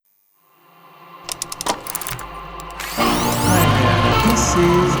This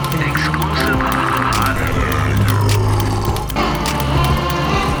is an exclusive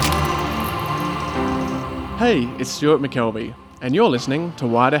Hey, it's Stuart McKelvey, and you're listening to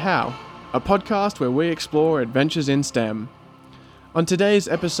Why to How, a podcast where we explore adventures in STEM. On today's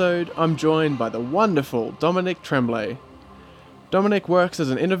episode, I'm joined by the wonderful Dominic Tremblay. Dominic works as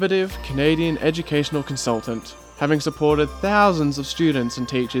an innovative Canadian educational consultant, having supported thousands of students and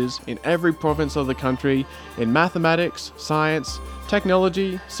teachers in every province of the country in mathematics, science,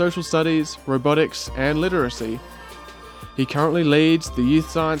 technology, social studies, robotics, and literacy. He currently leads the Youth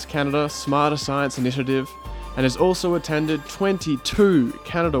Science Canada Smarter Science Initiative and has also attended 22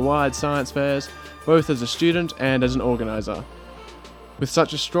 Canada-wide science fairs, both as a student and as an organiser. With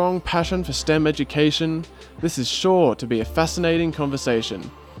such a strong passion for STEM education, this is sure to be a fascinating conversation,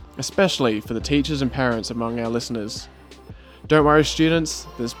 especially for the teachers and parents among our listeners. Don't worry, students,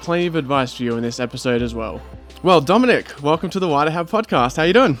 there's plenty of advice for you in this episode as well. Well, Dominic, welcome to the Why to How podcast. How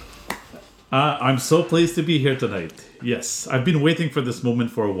you doing? I'm so pleased to be here tonight. Yes, I've been waiting for this moment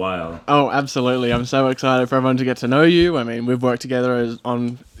for a while. Oh, absolutely. I'm so excited for everyone to get to know you. I mean, we've worked together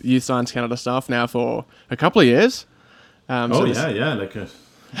on Youth Science Canada stuff now for a couple of years. Like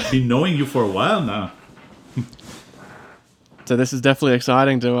I've been knowing you for a while now. So this is definitely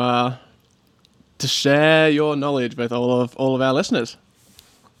exciting to share your knowledge with all of our listeners.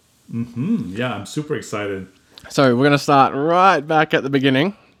 Yeah, I'm super excited. So we're going to start right back at the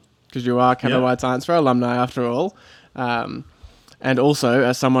beginning, because you are Canada-wide Science Fair alumni after all. And also,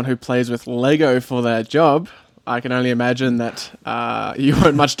 as someone who plays with Lego for their job, I can only imagine that you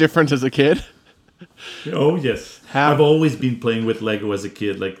weren't much different as a kid. Oh, yes. I've always been playing with Lego as a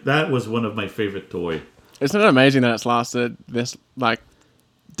kid. Like, that was one of my favorite toys. Isn't it amazing that it's lasted this, like,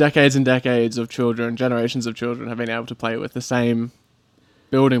 decades and decades of children, generations of children have been able to play with the same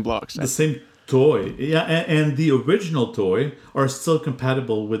building blocks? The same toy. Yeah, and the original toy are still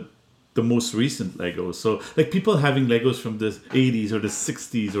compatible with the most recent Legos. So, like, people having Legos from the 80s or the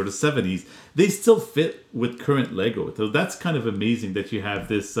 60s or the 70s, they still fit with current Lego. So that's kind of amazing that you have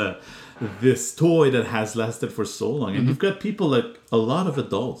this this toy that has lasted for so long. And you've got people, like a lot of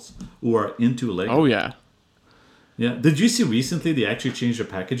adults, who are into Lego. Oh, yeah. Yeah. Did you see recently they actually changed the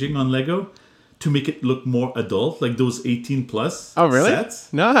packaging on Lego to make it look more adult, like those 18 plus Oh, really?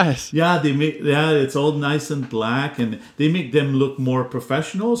 sets? Nice. Yeah, it's all nice and black, and they make them look more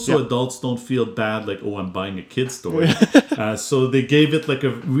professional, so adults don't feel bad, like, oh, I'm buying a kid's toy. So they gave it like a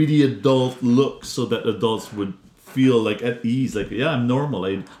really adult look, so that adults would feel like at ease, like, yeah, I'm normal.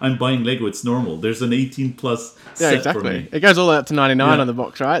 I'm buying Lego. It's normal. There's an 18 plus set for me. It goes all the way up to 99 on the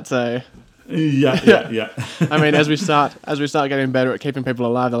box, right? So. Yeah. I mean, as we start getting better at keeping people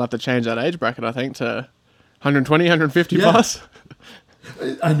alive, they'll have to change that age bracket, I think, to 120, 150 plus.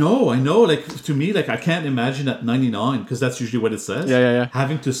 I know. Like, to me, like, I can't imagine at 99, because that's usually what it says. Yeah.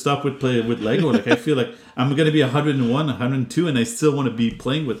 Having to stop with Lego. Like, I feel like I'm going to be 101, 102, and I still want to be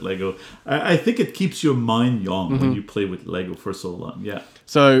playing with Lego. I think it keeps your mind young when you play with Lego for so long. Yeah.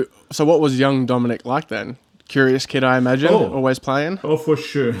 So what was young Dominic like then? Curious kid, I imagine. Always playing. Oh, for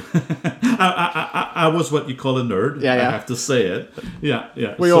sure. I was what you call a nerd. Yeah. I have to say it. Yeah.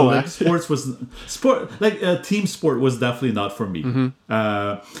 We all like, team sport was definitely not for me.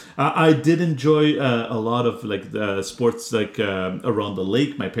 I did enjoy a lot of like the sports like around the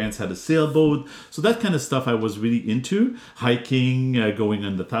lake. My parents had a sailboat, so that kind of stuff I was really into. Hiking, going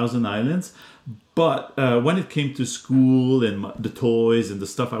on the Thousand Islands. But when it came to school and the toys and the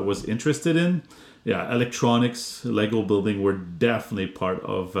stuff I was interested in, electronics, Lego building were definitely part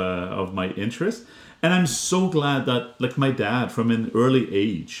of my interest. And I'm so glad that, like, my dad, from an early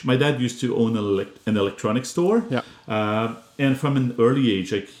age, my dad used to own an electronics store. Yeah. And from an early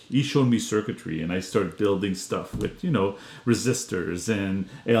age, like, he showed me circuitry, and I started building stuff with, resistors and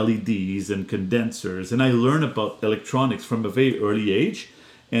LEDs and condensers. And I learned about electronics from a very early age.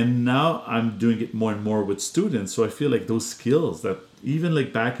 And now I'm doing it more and more with students. So I feel like those skills that even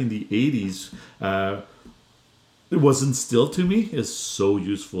like back in the 80s, it was instilled to me is so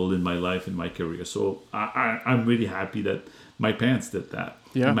useful in my life, in my career. So I'm really happy that my parents did that.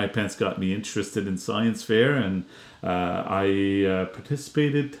 Yeah. And my parents got me interested in science fair, and I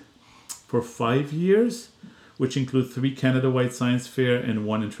participated for 5 years, which include 3 Canada-wide science fair and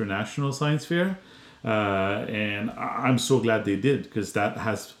 1 international science fair. And I'm so glad they did, because that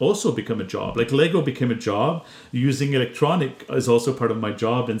has also become a job. Like, Lego became a job. Using electronic is also part of my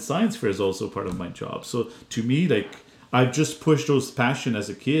job, and science fair is also part of my job. So to me, like, I've just pushed those passion as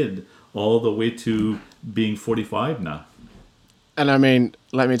a kid all the way to being 45 now. And I mean,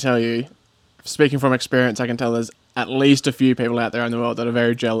 let me tell you, speaking from experience, I can tell there's at least a few people out there in the world that are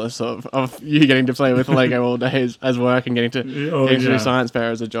very jealous of you getting to play with Lego all day as work and getting to do science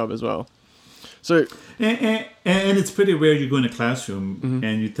fair as a job as well. So, and it's pretty rare you go in a classroom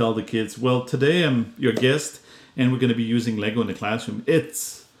and you tell the kids, well, today I'm your guest and we're going to be using Lego in the classroom.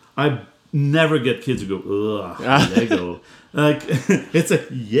 I never get kids who go, ugh, Lego. Like, it's like,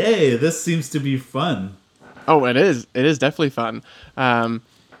 yay, this seems to be fun. Oh, it is. It is definitely fun.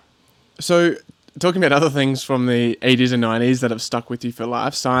 So, talking about other things from the 80s and 90s that have stuck with you for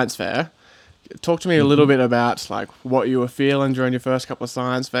life, science fair. Talk to me a little bit about like what you were feeling during your first couple of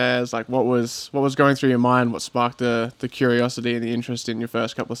science fairs. Like what was going through your mind? What sparked the curiosity and the interest in your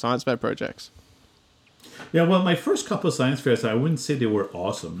first couple of science fair projects? Yeah, well, my first couple of science fairs, I wouldn't say they were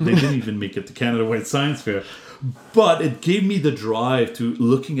awesome. They didn't even make it to Canada Wide Science Fair. But it gave me the drive to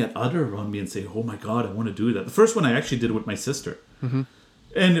looking at other around me and say, oh my God, I want to do that. The first one I actually did with my sister. Mm-hmm.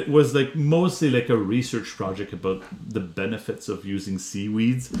 And it was like mostly like a research project about the benefits of using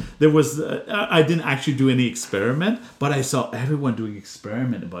seaweeds. There was, I didn't actually do any experiment, but I saw everyone doing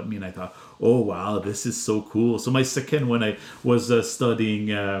experiment about me and I thought, oh wow, this is so cool. So my second one, I was studying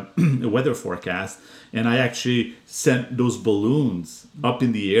the weather forecast and I actually sent those balloons up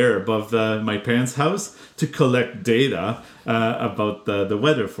in the air above my parents' house to collect data about the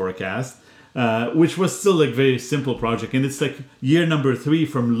weather forecast. Which was still like very simple project, and it's like year number 3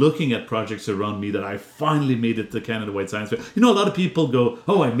 from looking at projects around me that I finally made it to Canada Wide Science Fair. You know, a lot of people go,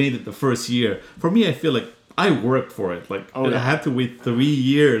 "Oh, I made it the first year." For me, I feel like I worked for it. Like I had to wait 3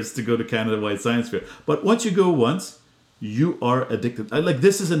 years to go to Canada Wide Science Fair. But once you go once, you are addicted. Like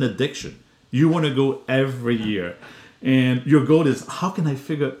this is an addiction. You want to go every year, and your goal is how can I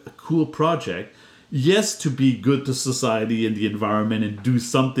figure a cool project? Yes, to be good to society and the environment and do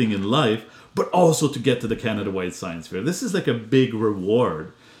something in life, but also to get to the Canada Wide Science Fair. This is like a big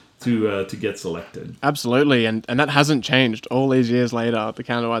reward to get selected. Absolutely, and that hasn't changed. All these years later, the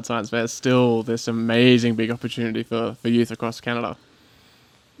Canada Wide Science Fair is still this amazing big opportunity for youth across Canada.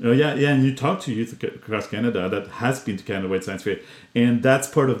 Yeah, and you talk to youth across Canada that has been to Canada Wide Science Fair, and that's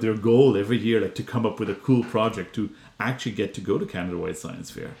part of their goal every year, like to come up with a cool project to actually get to go to Canada Wide Science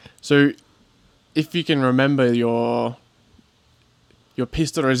Fair. So, if you can remember your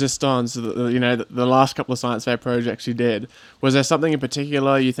piece de resistance, the last couple of science fair projects you did, was there something in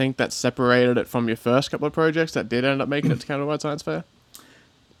particular you think that separated it from your first couple of projects that did end up making it to Canada Wide Science Fair?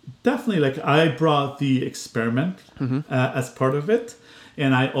 Definitely. Like I brought the experiment as part of it.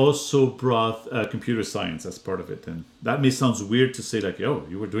 And I also brought computer science as part of it. And that may sound weird to say like, oh,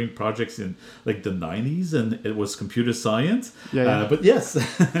 you were doing projects in like the 90s and it was computer science. Yeah. But yes,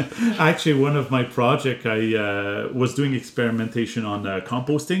 actually one of my projects, I was doing experimentation on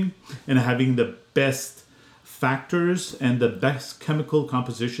composting and having the best factors and the best chemical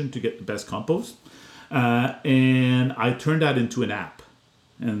composition to get the best compost. And I turned that into an app.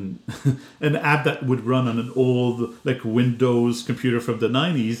 And an app that would run on an old like Windows computer from the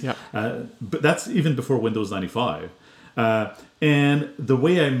 90s, but that's even before Windows 95. And the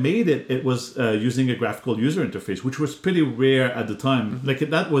way I made it, it was using a graphical user interface, which was pretty rare at the time. Like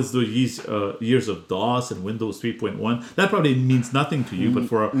that was the years of DOS and Windows 3.1. That probably means nothing to you, but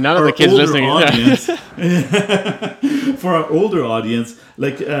for our the kids listening, audience, for our older audience,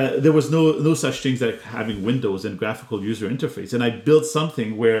 like there was no such things like having Windows and graphical user interface. And I built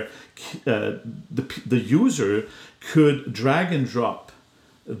something where the user could drag and drop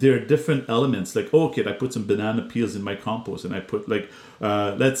there are different elements like, okay, I put some banana peels in my compost and I put like,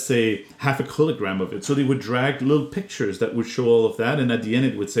 let's say 0.5 kilogram of it. So they would drag little pictures that would show all of that. And at the end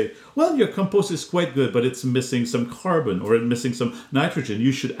it would say, well, your compost is quite good, but it's missing some carbon or it's missing some nitrogen.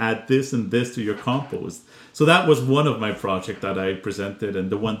 You should add this and this to your compost. So that was one of my projects that I presented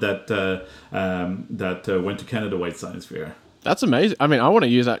and the one that went to Canada Wide Science Fair. That's amazing. I mean, I want to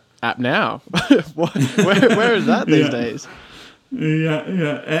use that app now. where is that these days? Yeah,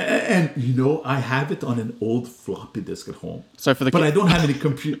 and you know, I have it on an old floppy disk at home. So for the but I don't have any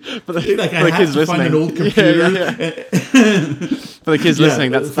computer. Like I have to listening. find an old computer. For the kids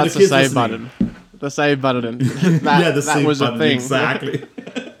listening, that's the save button. The save button. The save was button, a thing. Exactly.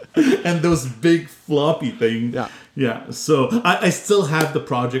 And those big floppy things. Yeah. So I still have the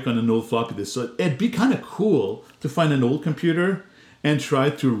project on an old floppy disk. So it'd be kind of cool to find an old computer and try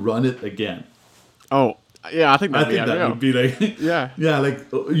to run it again. Oh. Yeah, I think that would be like like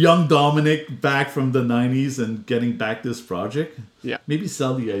young Dominic back from the 90s and getting back this project. Yeah, maybe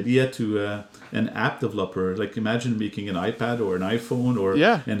sell the idea to an app developer. Like imagine making an iPad or an iPhone or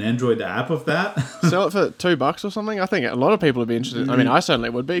an Android app of that. Sell it for $2 or something. I think a lot of people would be interested. I mean, I certainly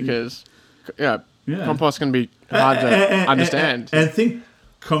would be because compost can be hard to understand. And I think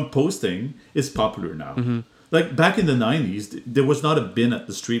composting is popular now. Mm-hmm. like back in the 90s, there was not a bin at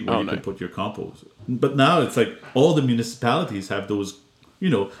the street where you could put your compost. But now it's like all the municipalities have those,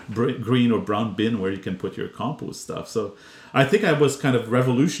 green or brown bin where you can put your compost stuff. So I think I was kind of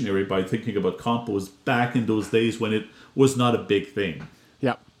revolutionary by thinking about compost back in those days when it was not a big thing.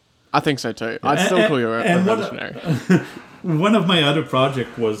 Yeah, I think so too. I'd still call you a revolutionary. One of my other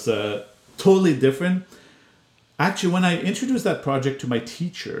projects was totally different. Actually, when I introduced that project to my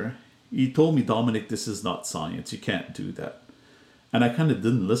teacher, he told me, Dominic, this is not science. You can't do that. And I kind of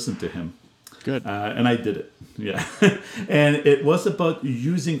didn't listen to him. Good. And I did it. Yeah. And it was about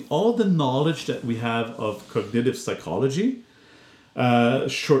using all the knowledge that we have of cognitive psychology,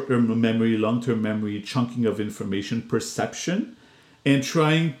 short-term memory, long-term memory, chunking of information, perception, and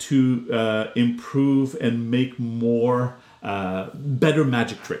trying to improve and make more better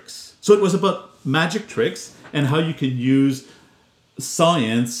magic tricks. So it was about magic tricks and how you can use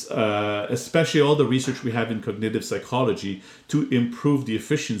science, especially all the research we have in cognitive psychology, to improve the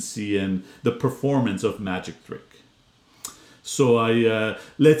efficiency and the performance of magic trick. So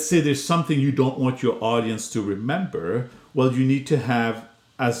let's say there's something you don't want your audience to remember. Well, you need to have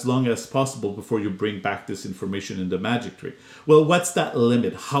as long as possible before you bring back this information in the magic trick. Well, what's that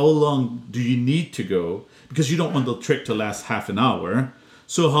limit? How long do you need to go? Because you don't want the trick to last half an hour.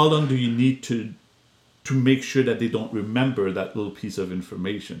 So how long do you need to make sure that they don't remember that little piece of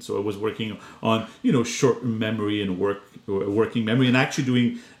information? So I was working on, short memory and working memory, and actually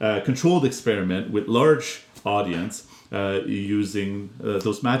doing a controlled experiment with large audience using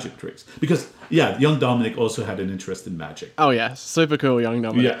those magic tricks. Because, young Dominic also had an interest in magic. Oh, yeah. Super cool, young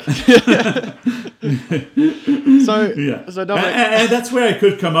Dominic. Yeah. So Dominic... And that's where I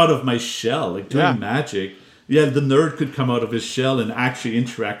could come out of my shell, like doing magic. Yeah, the nerd could come out of his shell and actually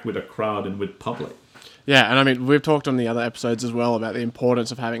interact with a crowd and with public. Yeah, and I mean, we've talked on the other episodes as well about the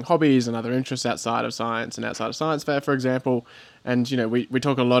importance of having hobbies and other interests outside of science and outside of science fair, for example. And, we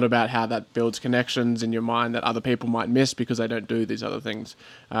talk a lot about how that builds connections in your mind that other people might miss because they don't do these other things.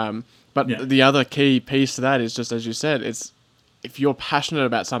 But the other key piece to that is just, as you said, it's if you're passionate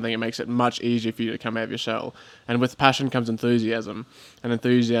about something, it makes it much easier for you to come out of your shell. And with passion comes enthusiasm. And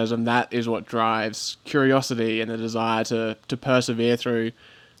enthusiasm, that is what drives curiosity and the desire to persevere through,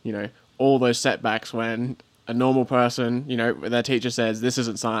 all those setbacks when a normal person, their teacher says, this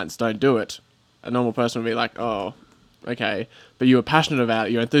isn't science, don't do it. A normal person would be like, oh, okay. But you were passionate about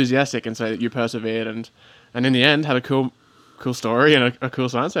it, you're enthusiastic, and so you persevered and in the end had a cool story and a cool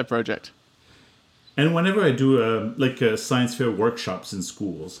science fair project. And whenever I do science fair workshops in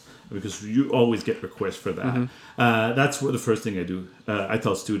schools, because you always get requests for that, that's what the first thing I do. I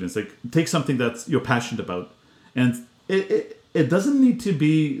tell students, take something that you're passionate about, and it doesn't need to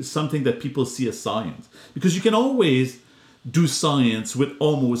be something that people see as science, because you can always do science with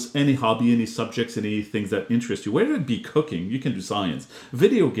almost any hobby, any subjects, any things that interest you. Whether it be cooking, you can do science.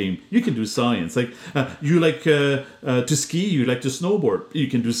 Video game, you can do science. You like to ski, you like to snowboard, you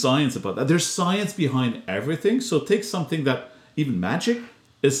can do science about that. There's science behind everything. So take something that, even magic,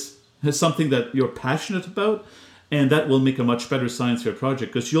 is something that you're passionate about, and that will make a much better science fair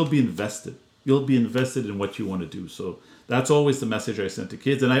project because you'll be invested. You'll be invested in what you want to do. So that's always the message I send to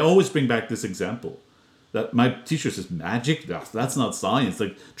kids. And I always bring back this example. That my teacher says, magic? That's not science.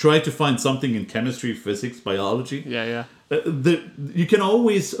 Try to find something in chemistry, physics, biology. Yeah. You can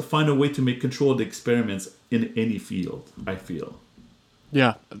always find a way to make controlled experiments in any field, I feel.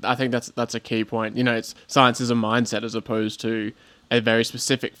 Yeah, I think that's a key point. Science is a mindset as opposed to a very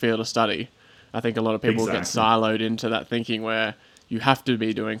specific field of study. I think a lot of people get siloed into that thinking where you have to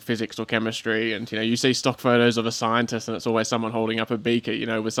be doing physics or chemistry, and you see stock photos of a scientist and it's always someone holding up a beaker,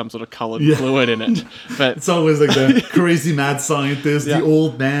 with some sort of colored fluid in it. But it's always like the crazy mad scientist, the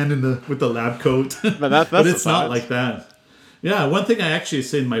old man with the lab coat. But it's not like that. Yeah, one thing I actually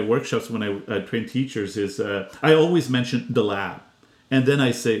say in my workshops when I train teachers is I always mention the lab, and then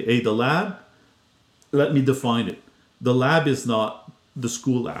I say, hey, the lab, let me define it. The lab is not the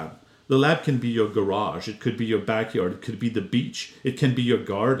school lab. The lab can be your garage. It could be your backyard. It could be the beach. It can be your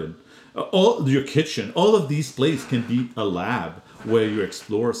garden, your kitchen. All of these places can be a lab where you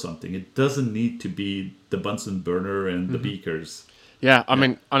explore something. It doesn't need to be the Bunsen burner and the beakers. Yeah, I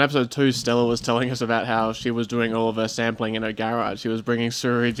mean, on episode 2, Stella was telling us about how she was doing all of her sampling in her garage. She was bringing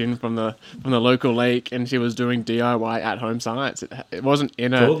sewage in from the local lake, and she was doing DIY at-home science. It wasn't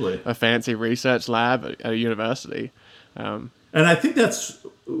in a fancy research lab at a university. And I think that's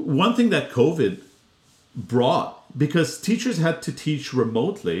one thing that COVID brought, because teachers had to teach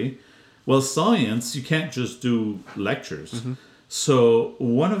remotely. Well, science, you can't just do lectures. So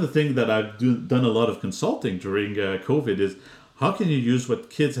one of the things that I've done a lot of consulting during COVID is how can you use what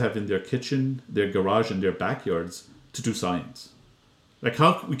kids have in their kitchen, their garage, and their backyards to do science? Like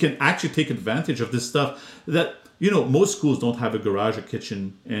how we can actually take advantage of this stuff that, most schools don't have a garage, a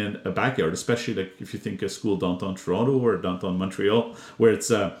kitchen, and a backyard, especially like if you think a school downtown Toronto or downtown Montreal, where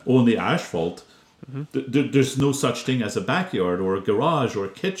it's only asphalt. There's no such thing as a backyard or a garage or a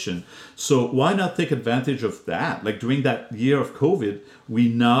kitchen. So why not take advantage of that? Like during that year of COVID, we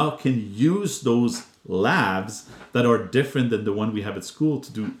now can use those labs that are different than the one we have at school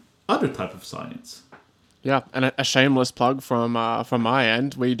to do other type of science. Yeah, and a shameless plug from my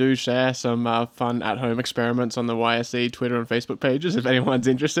end. We do share some fun at-home experiments on the YSC Twitter and Facebook pages if anyone's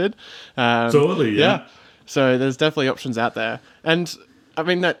interested. Totally, yeah. So there's definitely options out there. And I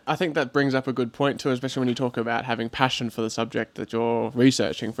mean, I think that brings up a good point too, especially when you talk about having passion for the subject that you're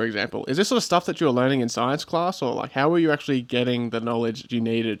researching, for example. Is this sort of stuff that you're learning in science class, or like how were you actually getting the knowledge that you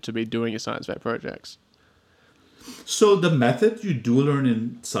needed to be doing your science fair projects? So the method you do learn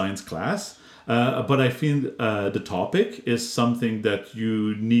in science class, but I feel the topic is something that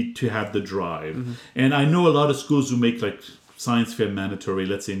you need to have the drive. Mm-hmm. And I know a lot of schools who make like science fair mandatory,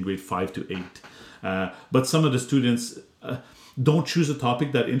 let's say in grade 5 to 8. But some of the students don't choose a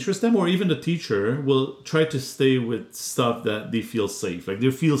topic that interests them, or even the teacher will try to stay with stuff that they feel safe. Like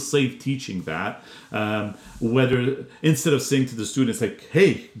they feel safe teaching that, whether instead of saying to the students like,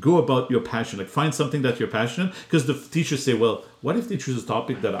 hey, go about your passion, like find something that you're passionate, because the teachers say, well, what if they choose a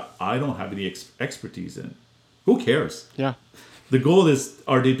topic that I don't have any expertise in? Who cares? Yeah. The goal is,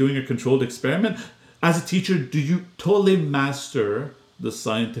 are they doing a controlled experiment? As a teacher, do you totally master the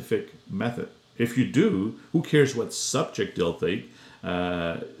scientific method? If you do, who cares what subject they'll take?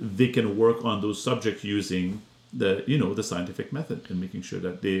 They can work on those subjects using the scientific method and making sure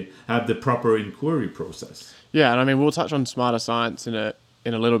that they have the proper inquiry process. Yeah, and I mean we'll touch on smarter science in a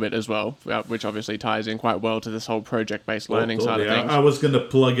little bit as well, which obviously ties in quite well to this whole project-based learning side of things. I was going to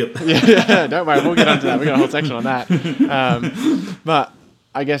plug it. yeah, don't worry, we'll get onto that. We've got a whole section on that. But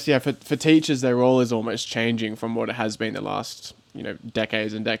I guess for teachers, their role is almost changing from what it has been the last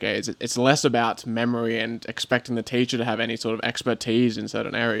decades and decades. It's less about memory and expecting the teacher to have any sort of expertise in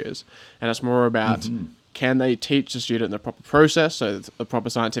certain areas. And it's more about can they teach the student the proper process, so the proper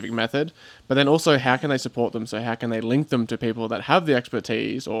scientific method, but then also how can they support them? So how can they link them to people that have the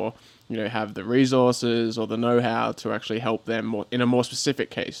expertise or have the resources or the know-how to actually help them in a more specific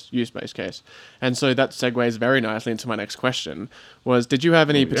case, use-based case. And so that segues very nicely into my next question was, did you have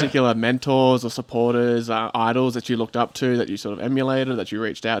any particular mentors or supporters, idols that you looked up to, that you sort of emulated, that you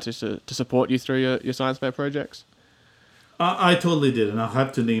reached out to support you through your science fair projects? I totally did, and I'll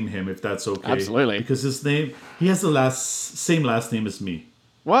have to name him if that's okay. Absolutely. Because he has the same last name as me.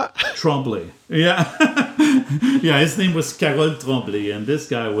 What? Tremblay. Yeah. Yeah, his name was Carole Tremblay, and this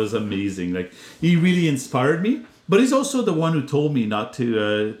guy was amazing. Like, he really inspired me, but he's also the one who told me not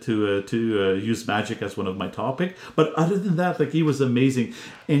to use magic as one of my topic. But other than that, like, he was amazing.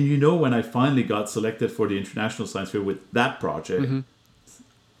 And when I finally got selected for the International Science Fair with that project,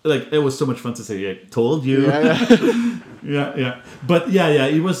 like, it was so much fun to say, I told you. Yeah. But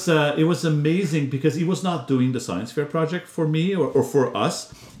it was amazing because he was not doing the science fair project for me or for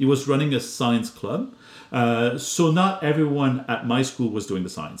us. He was running a science club. So not everyone at my school was doing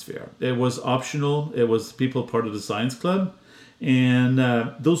the science fair. It was optional. It was people part of the science club. And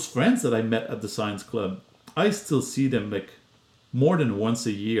those friends that I met at the science club, I still see them like more than once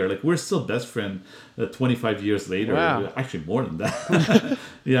a year. Like, we're still best friends 25 years later. Wow. Actually, more than that.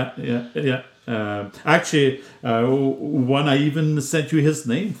 Yeah. Actually, one, I even sent you his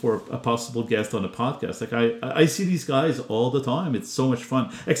name for a possible guest on a podcast. Like, I see these guys all the time. It's so much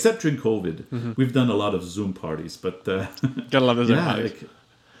fun. Except during COVID. We've done a lot of Zoom parties. But Gotta love the Zoom parties.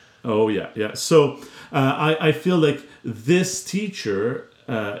 Yeah. So I feel like this teacher,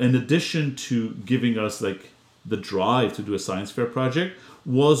 in addition to giving us like the drive to do a science fair project,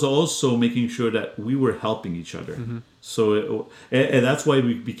 was also making sure that we were helping each other. So and that's why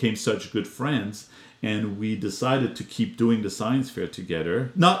we became such good friends, and we decided to keep doing the science fair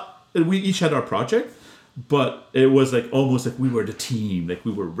together. We each had our project, but it was like almost like we were the team, like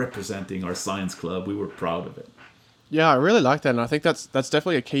we were representing our science club. We were proud of it. Yeah, I really like that, and I think that's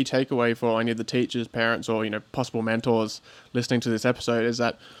definitely a key takeaway for any of the teachers, parents, or possible mentors listening to this episode, is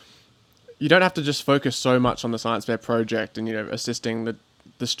that you don't have to just focus so much on the science fair project and assisting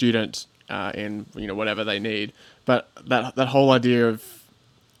the student in whatever they need, but that whole idea of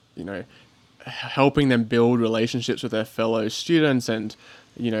helping them build relationships with their fellow students, and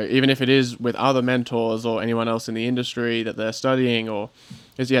even if it is with other mentors or anyone else in the industry that they're studying, or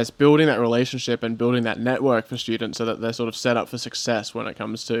is building that relationship and building that network for students so that they're sort of set up for success when it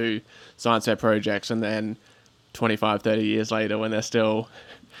comes to science fair projects, and then 25, 30 years later when they're still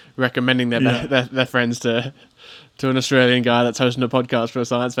recommending their friends to an Australian guy that's hosting a podcast for a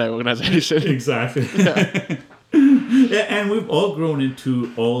science fair organization. Exactly. And we've all grown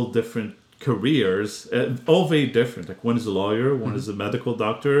into all different careers, all very different. Like one is a lawyer, one is a medical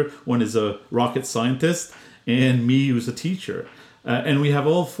doctor, one is a rocket scientist, and me who's a teacher. And we have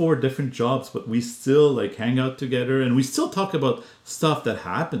all 4 different jobs, but we still like hang out together, and we still talk about stuff that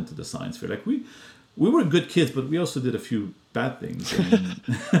happened to the science fair. Like we were good kids, but we also did a few bad things.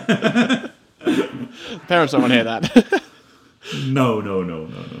 Parents don't want to hear that. No.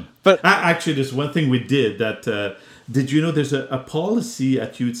 But Actually, there's one thing we did that. Did you know there's a policy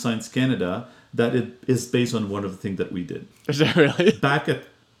at Youth Science Canada that it is based on one of the things that we did? Is that really? Back at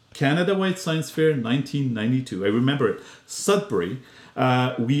Canada White Science Fair in 1992, I remember it, Sudbury,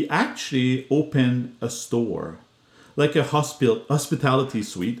 we actually opened a store, like a hospitality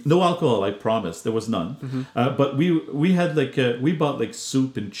suite. No alcohol, I promise. There was none. But we had we bought like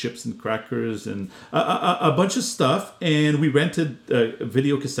soup and chips and crackers and a bunch of stuff, and we rented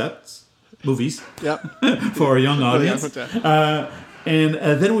video cassettes. Movies, Yep. for our young audience, Yeah. and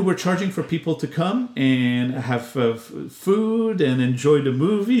then we were charging for people to come and have food and enjoy the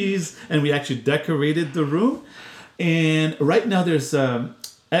movies, and we actually decorated the room. And right now there's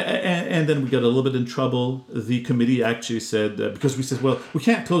and then we got a little bit in trouble. The committee actually said because we said, well, we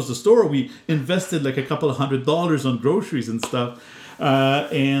can't close the store. We invested like a couple of $100 on groceries and stuff,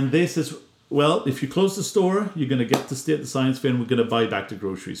 and they says, well, if you close the store, you're going to get to stay at the science fair, and we're going to buy back the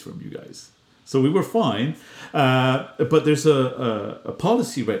groceries from you guys. So we were fine. But there's a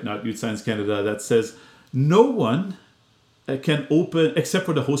policy right now at Youth Science Canada that says no one can open, except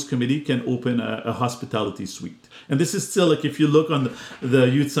for the host committee, can open a hospitality suite. And this is still, like, if you look on the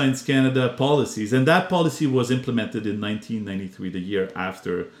Youth Science Canada policies, and that policy was implemented in 1993, the year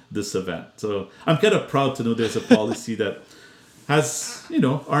after this event. So I'm kind of proud to know there's a policy that has,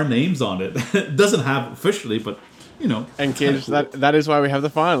 our names on it. It doesn't have officially, but, And kids, cool. that is why we have the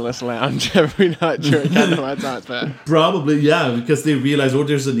finalist lounge every night during Canada White Science Fair. Probably, yeah, because they realize,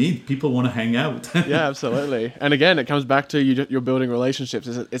 there's a need. People want to hang out. Yeah, absolutely. And again, it comes back to you're building relationships.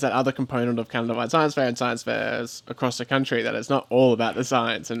 It's that other component of Canada White Science Fair and science fairs across the country that it's not all about the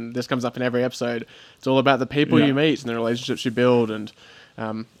science. And this comes up in every episode. It's all about the people you meet and the relationships you build. And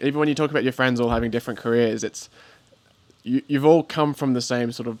even when you talk about your friends all having different careers, it's you've all come from the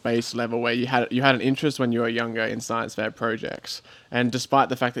same sort of base level where you had an interest when you were younger in science fair projects, and despite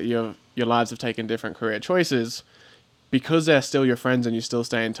the fact that your lives have taken different career choices, because they're still your friends and you still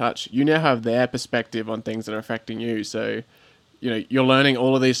stay in touch, you now have their perspective on things that are affecting you. So you're learning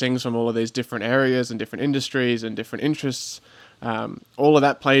all of these things from all of these different areas and different industries and different interests. All of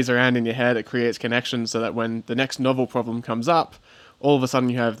that plays around in your head. It creates connections so that when the next novel problem comes up, all of a sudden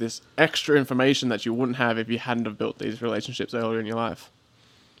you have this extra information that you wouldn't have if you hadn't have built these relationships earlier in your life.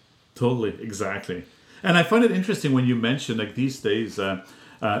 Totally, exactly. And I find it interesting when you mention, like, these days,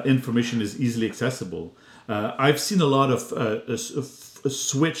 information is easily accessible. I've seen a lot of a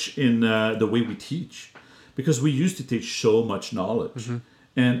switch in the way we teach, because we used to teach so much knowledge. Mm-hmm.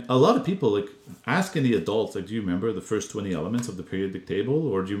 And a lot of people, like, ask any adults, like, do you remember the first 20 elements of the periodic table?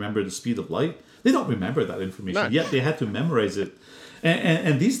 Or do you remember the speed of light? They don't remember that information. No. Yet they had to memorize it.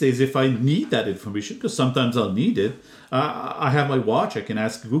 And these days, if I need that information, because sometimes I'll need it, I have my watch. I can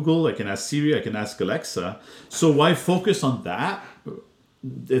ask Google, I can ask Siri, I can ask Alexa. So why focus on that?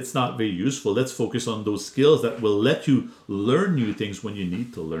 It's not very useful. Let's focus on those skills that will let you learn new things when you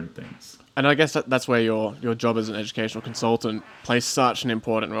need to learn things. And I guess that's where your job as an educational consultant plays such an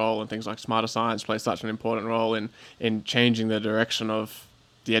important role, and things like Smarter Science plays such an important role in changing the direction of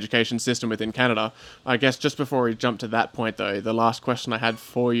the education system within Canada. I guess just before we jump to that point, though, the last question I had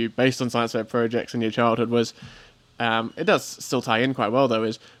for you, based on science fair projects in your childhood, was, it does still tie in quite well, though,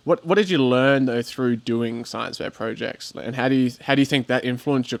 is what did you learn, though, through doing science fair projects? And how do you think that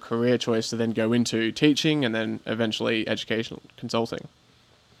influenced your career choice to then go into teaching and then eventually educational consulting?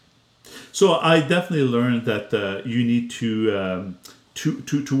 So I definitely learned that you need to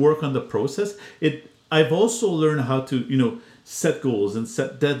work on the process. I've also learned how to set goals and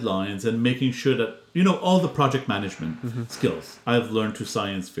set deadlines, and making sure that all the project management skills I've learned through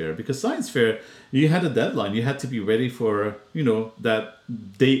science fair. Because science fair, you had a deadline, you had to be ready for that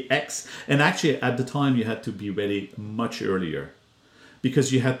day X, and actually at the time you had to be ready much earlier,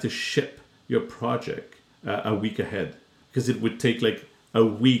 because you had to ship your project a week ahead, because it would take like a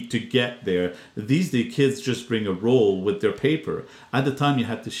week to get there. These days kids just bring a roll with their paper. At the time you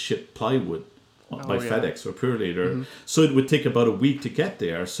had to ship plywood by yeah. FedEx or Purolator. So it would take about a week to get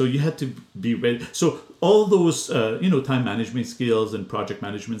there. So you had to be ready. So all those, time management skills and project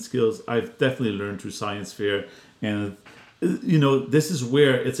management skills, I've definitely learned through Science Fair. And, this is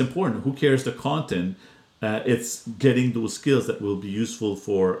where it's important. Who cares the content? It's getting those skills that will be useful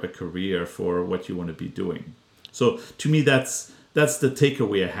for a career, for what you want to be doing. So to me, that's the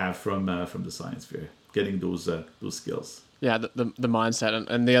takeaway I have from the Science Fair, getting those skills. Yeah, the mindset,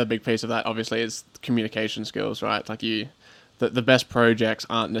 and the other big piece of that obviously is communication skills, right? Like the best projects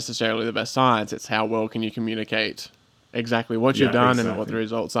aren't necessarily the best science. It's how well can you communicate exactly what you've done and what the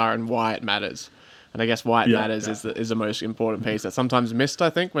results are and why it matters. And I guess why it matters is the most important piece that's sometimes missed, I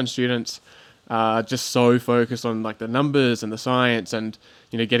think, when students are just so focused on like the numbers and the science and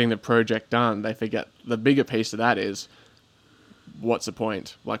getting the project done, they forget the bigger piece of that is what's the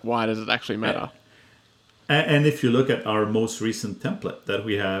point? Like, why does it actually matter? And if you look at our most recent template that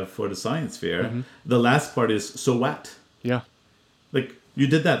we have for the Science Fair, the last part is so what? Yeah. Like, you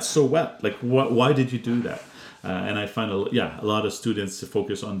did that, so what? Like, why did you do that? And I find a lot of students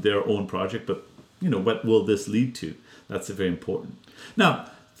focus on their own project, but what will this lead to? That's very important. Now,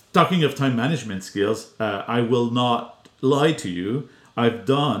 talking of time management skills, I will not lie to you. I've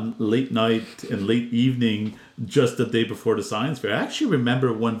done late night and late evening just the day before the Science Fair. I actually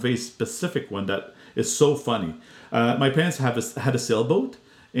remember one very specific one that is so funny. My parents had a sailboat,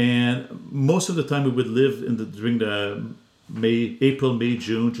 and most of the time we would live during the April, May,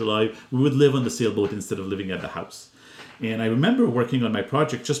 June, July. We would live on the sailboat instead of living at the house. And I remember working on my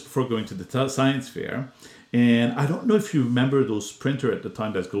project just before going to the Science Fair. And I don't know if you remember those printer at the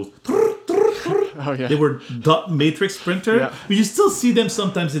time that goes. Oh yeah. They were dot matrix printer. Yeah. You still see them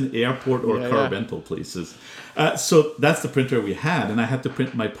sometimes in airport or car rental places. So that's the printer we had, and I had to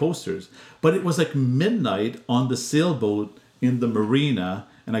print my posters. But it was like midnight on the sailboat in the marina,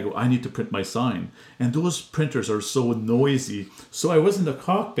 and I go, I need to print my sign. And those printers are so noisy. So I was in the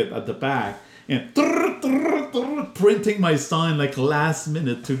cockpit at the back and printing my sign like last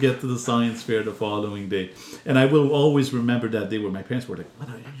minute to get to the Science Fair the following day. And I will always remember that day where my parents were like, what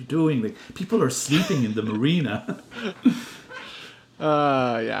are you doing? Like, people are sleeping in the marina.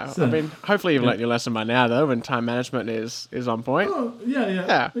 Yeah. So, I mean, hopefully you've learnt your lesson by now, though, when time management is on point. Oh,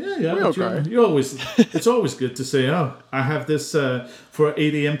 yeah. We all grow. It's always good to say, oh, I have this for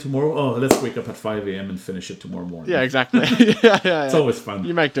 8 a.m. tomorrow. Oh, let's wake up at 5 a.m. and finish it tomorrow morning. Yeah, exactly. yeah. It's always fun.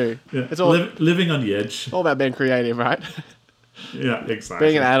 You make do. Yeah. It's all living on the edge. all about being creative, right? Yeah, exactly.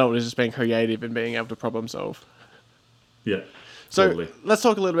 Being an adult is just being creative and being able to problem solve. Yeah. So Totally. let's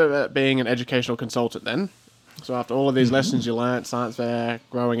talk a little bit about being an educational consultant then. So after all of these lessons you learnt, Science Fair,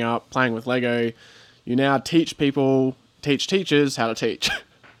 growing up, playing with Lego, you now teach teachers how to teach.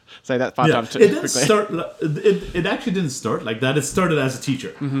 Say that five times it quickly. It actually didn't start like that. It started as a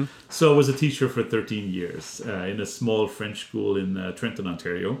teacher. So I was a teacher for 13 years in a small French school in Trenton,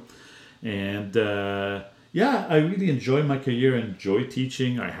 Ontario. And I really enjoyed my career, enjoyed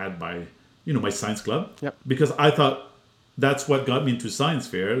teaching. I had my science club because I thought that's what got me into Science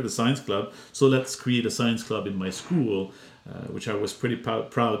Fair, the science club. So let's create a science club in my school, which I was pretty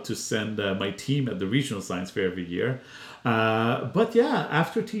proud to send my team at the regional science fair every year. But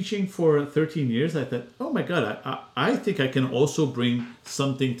after teaching for 13 years, I thought, oh my God, I think I can also bring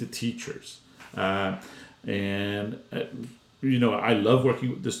something to teachers. I love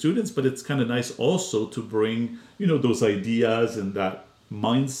working with the students, but it's kind of nice also to bring, those ideas and that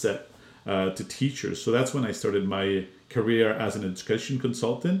mindset to teachers. So that's when I started my career as an education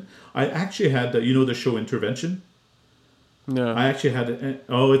consultant. I actually had, the show Intervention. No. I actually had,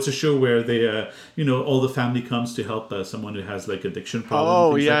 it's a show where they, all the family comes to help someone who has like addiction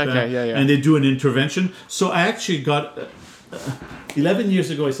problems. And they do an intervention. So I actually got, 11 years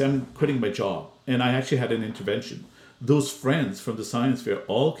ago, I said, I'm quitting my job. And I actually had an intervention. Those friends from the Science Fair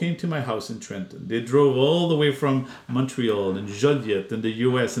all came to my house in Trenton. They drove all the way from Montreal and Joliet and the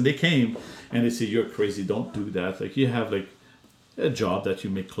US, and they came and they said, you're crazy, don't do that. Like, you have like a job that you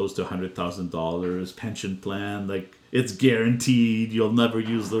make close to $100,000, pension plan, like it's guaranteed, you'll never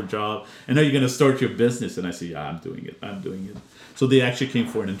use their job. And now you're going to start your business. And I said, yeah, I'm doing it. So they actually came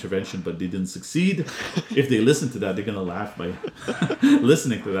for an intervention, but they didn't succeed. If they listen to that, they're going to laugh by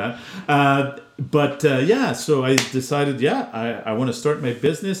listening to that. So I decided, I want to start my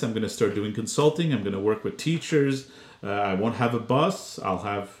business. I'm going to start doing consulting. I'm going to work with teachers. I won't have a boss. I'll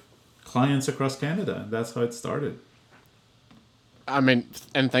have clients across Canada. And that's how it started. I mean,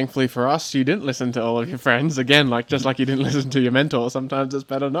 and thankfully for us, you didn't listen to all of your friends. Again, just like you didn't listen to your mentor. Sometimes it's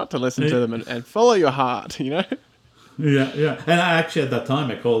better not to listen to them and follow your heart, Yeah. And I actually, at that time,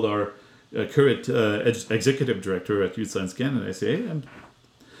 I called our current executive director at Youth Science Canada. I say, hey,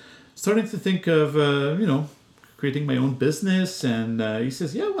 starting to think of, creating my own business. And he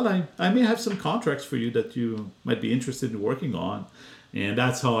says, yeah, well, I may have some contracts for you that you might be interested in working on. And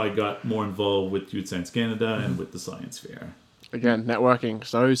that's how I got more involved with Youth Science Canada and with the Science Fair. Again, networking,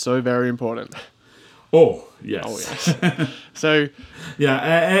 so very important. Oh, yes. Oh, yes. So, yeah,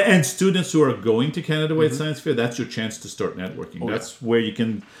 and students who are going to Canada Wide Science Fair, that's your chance to start networking. That's where you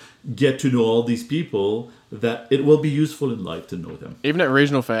can get to know all these people that it will be useful in life to know them. Even at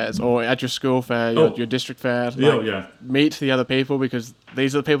regional fairs or at your school fair, your district fair, meet the other people, because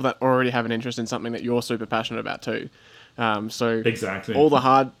these are the people that already have an interest in something that you're super passionate about too. So exactly, all the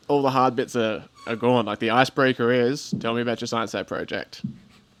hard bits are gone. Like the icebreaker is, tell me about your Science Fair project,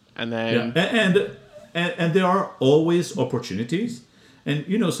 and then and there are always opportunities. And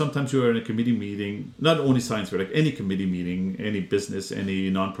sometimes you're in a committee meeting, not only Science Fair, like any committee meeting, any business,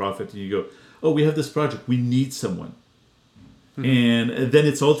 any nonprofit, and you go, oh, we have this project, we need someone. And then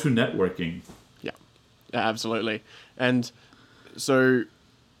it's all through networking. Yeah, absolutely. And so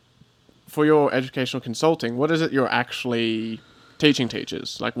for your educational consulting, what is it you're actually teaching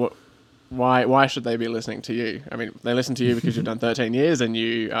teachers? Like why should they be listening to you? I mean, they listen to you because you've done 13 years and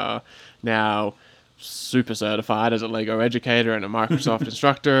you are now super certified as a Lego educator and a Microsoft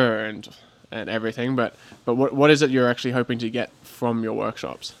instructor and everything, but what is it you're actually hoping to get from your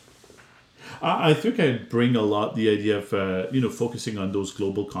workshops? I think I bring a lot the idea of focusing on those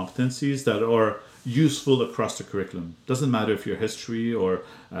global competencies that are useful across the curriculum. Doesn't matter if you're history or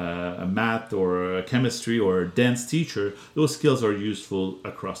a math or a chemistry or a dance teacher, those skills are useful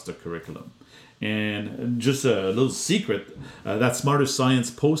across the curriculum. And just a little secret, that Smarter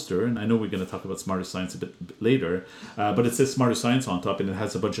Science poster, and I know we're going to talk about Smarter Science a bit later, but it says Smarter Science on top and it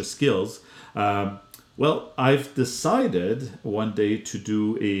has a bunch of skills. Well, I've decided one day to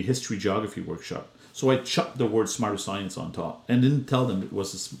do a history geography workshop. So I chucked the word Smarter Science on top and didn't tell them it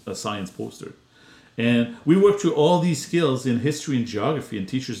was a science poster. And we worked through all these skills in history and geography, and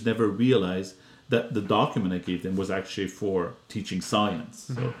teachers never realized that the document I gave them was actually for teaching science.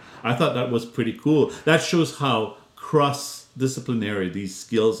 So I thought that was pretty cool. That shows how cross-disciplinary these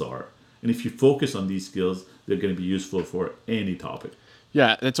skills are. And if you focus on these skills, they're going to be useful for any topic.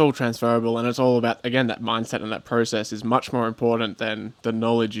 Yeah, it's all transferable, and it's all about, again, that mindset and that process is much more important than the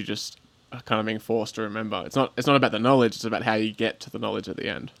knowledge you just are kind of being forced to remember. It's not about the knowledge, it's about how you get to the knowledge at the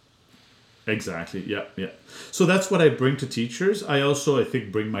end. Exactly. Yeah. So that's what I bring to teachers. I also, I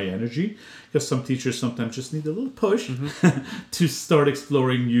think, bring my energy, because some teachers sometimes just need a little push to start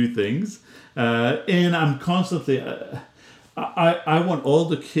exploring new things. And I'm constantly, I want all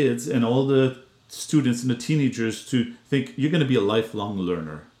the kids and all the students and the teenagers to think you're going to be a lifelong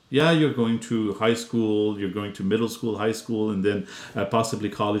learner. Yeah, you're going to high school, you're going to middle school, high school, and then possibly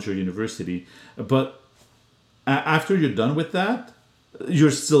college or university. But after you're done with that, you're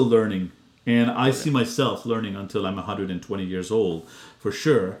still learning. And I see myself learning until I'm 120 years old, for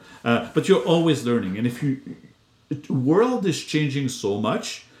sure. But you're always learning. And the world is changing so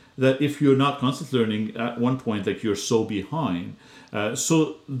much that if you're not constantly learning, at one point, like, you're so behind.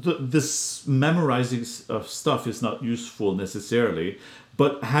 So this memorizing of stuff is not useful necessarily,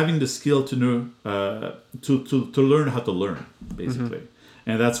 but having the skill to know to learn how to learn, basically.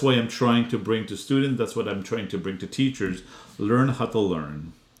 And that's why I'm trying to bring to students. That's what I'm trying to bring to teachers. Learn how to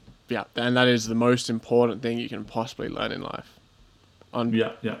learn. Yeah, and that is the most important thing you can possibly learn in life.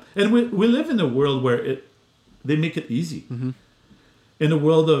 Yeah. And we live in a world where they make it easy. In a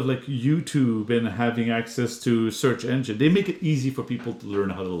world of like YouTube and having access to search engine, they make it easy for people to learn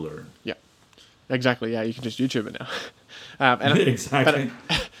how to learn. Yeah, exactly. Yeah, you can just YouTube it now. Exactly.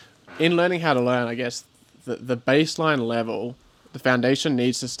 But in learning how to learn, I guess the baseline level, the foundation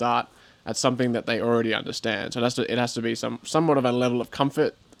needs to start at something that they already understand. So it has to be somewhat of a level of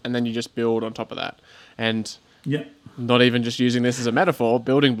comfort, and then you just build on top of that. And not even just using this as a metaphor,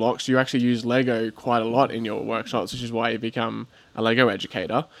 building blocks, you actually use Lego quite a lot in your workshops, which is why you become a Lego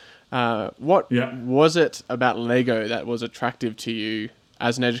educator. What was it about Lego that was attractive to you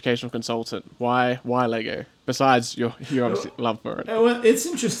as an educational consultant? Why Lego? Besides your obviously love for it. Well, it's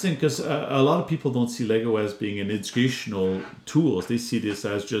interesting because a lot of people don't see Lego as being an educational tool. They see this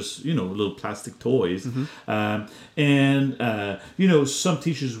as just, little plastic toys. Some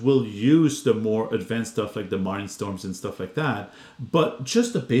teachers will use the more advanced stuff like the Mindstorms and stuff like that. But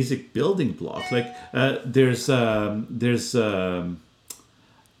just the basic building block, like there's a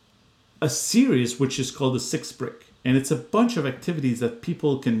series which is called the 6 Brick. And it's a bunch of activities that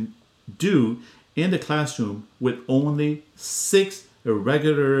people can do in the classroom with only 6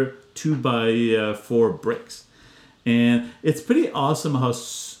 regular 2x4 bricks. And it's pretty awesome how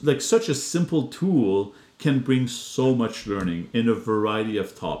such a simple tool can bring so much learning in a variety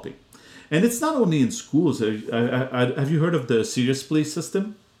of topics. And it's not only in schools. Have you heard of the Serious Play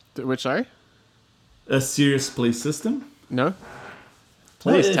system? Which, sorry? A Serious Play system? No?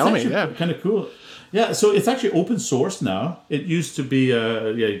 Please tell me, yeah. Kind of cool. Yeah, so it's actually open source now. It used to be,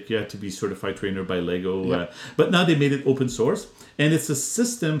 you had to be certified trainer by Lego, but now they made it open source, and it's a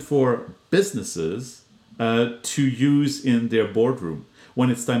system for businesses to use in their boardroom when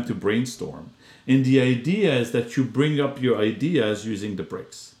it's time to brainstorm. And the idea is that you bring up your ideas using the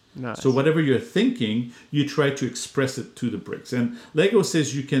bricks. Nice. So whatever you're thinking, you try to express it to the bricks. And Lego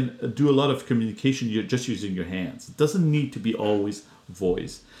says you can do a lot of communication you're just using your hands. It doesn't need to be always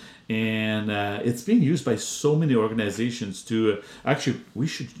voice. And it's being used by so many organizations to actually, we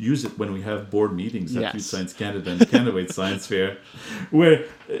should use it when we have board meetings at Youth Science Canada and Canada Science Fair, where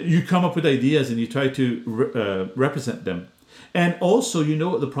you come up with ideas and you try to represent them. And also,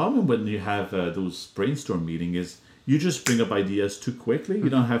 the problem when you have those brainstorm meetings is you just bring up ideas too quickly. You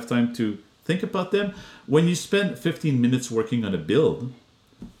don't have time to think about them. When you spend 15 minutes working on a build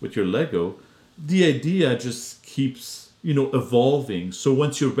with your Lego, the idea just keeps evolving. So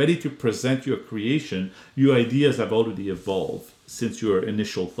once you're ready to present your creation, your ideas have already evolved since your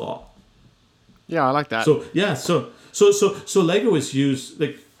initial thought. Yeah, I like that. So Lego is used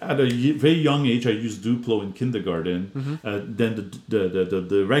like at a very young age. I used Duplo in kindergarten, then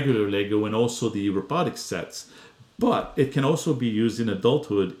the regular Lego and also the robotics sets. But it can also be used in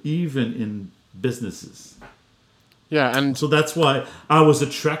adulthood, even in businesses. Yeah, and so that's why I was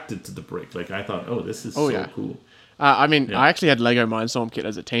attracted to the brick. Like I thought, this is cool. I actually had Lego Mindstorm kit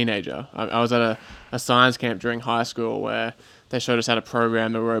as a teenager. I was at a science camp during high school where they showed us how to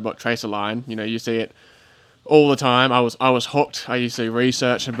program the robot tracer line. You see it all the time. I was hooked. I used to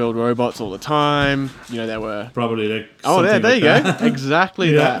research and build robots all the time. There were probably like there you go,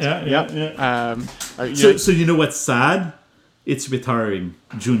 exactly that. Yeah. So you know what's sad? It's retiring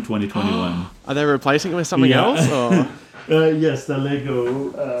June 2021. Are they replacing it with something else? Or? Yes, the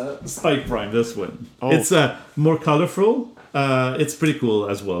Lego Spike Prime, this one. It's more colorful. It's pretty cool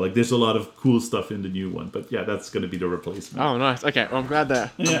as well. Like there's a lot of cool stuff in the new one, but yeah, that's going to be the replacement. Oh, nice. Okay, well, I'm glad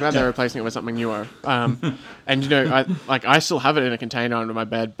they're replacing it with something newer. And I still have it in a container under my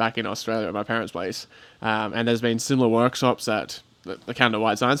bed back in Australia at my parents' place. And there's been similar workshops at the Canada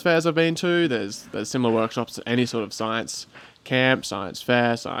Wide Science Fairs I've been to. There's similar workshops at any sort of science camp, science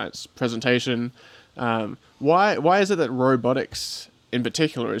fair, science presentation. Why is it that robotics in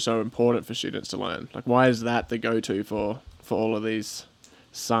particular is so important for students to learn? Like, why is that the go-to for all of these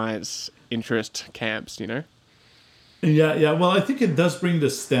science interest camps, Yeah. Well, I think it does bring the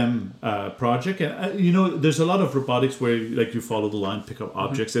STEM project, and there's a lot of robotics where like you follow the line, pick up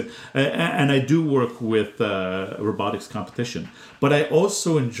objects, and I do work with robotics competition, but I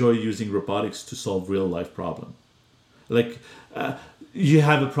also enjoy using robotics to solve real life problems. Like you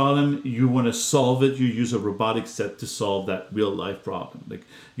have a problem, you want to solve it, you use a robotic set to solve that real life problem. Like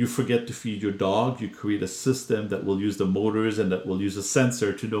you forget to feed your dog, you create a system that will use the motors and that will use a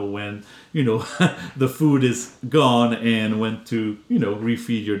sensor to know when, the food is gone and when to,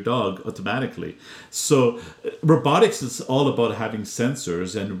 refeed your dog automatically. So robotics is all about having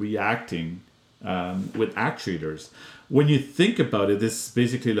sensors and reacting with actuators. When you think about it, this is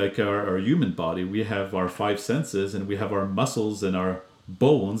basically like our human body. We have our 5 senses and we have our muscles and our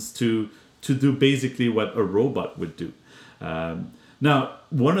bones to do basically what a robot would do. Now,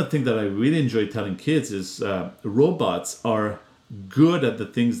 one of the things that I really enjoy telling kids is robots are good at the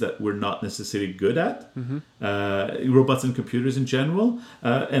things that we're not necessarily good at. Robots and computers in general,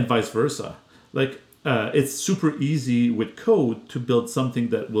 and vice versa. Like it's super easy with code to build something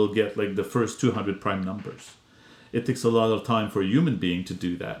that will get like the first 200 prime numbers. It takes a lot of time for a human being to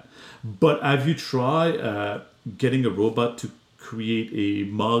do that. But have you tried getting a robot to create a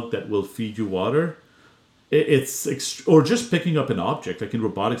mug that will feed you water? Or just picking up an object, like in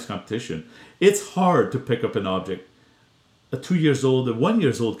robotics competition. It's hard to pick up an object. A 2 years old, a 1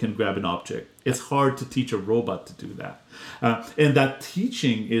 year old can grab an object. It's hard to teach a robot to do that. And that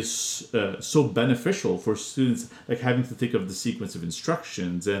teaching is so beneficial for students, like having to think of the sequence of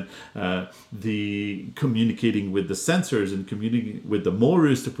instructions and the communicating with the sensors and communicating with the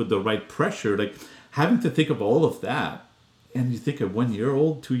motors to put the right pressure, like having to think of all of that. And you think a 1 year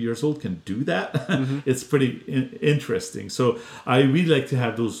old, 2 years old can do that? It's pretty interesting. So I really like to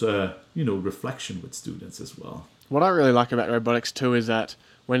have those, reflection with students as well. What I really like about robotics too is that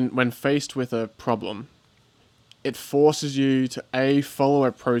when faced with a problem, it forces you to follow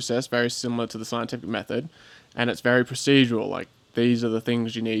a process very similar to the scientific method, and it's very procedural. Like these are the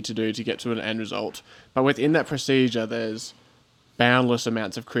things you need to do to get to an end result. But within that procedure, there's boundless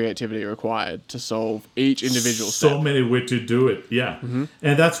amounts of creativity required to solve each individual So step. many ways to do it, yeah.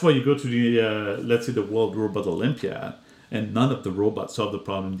 And that's why you go to the, let's say, the World Robot Olympiad, and none of the robots solve the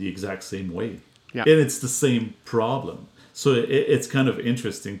problem the exact same way. Yeah. And it's the same problem. So it's kind of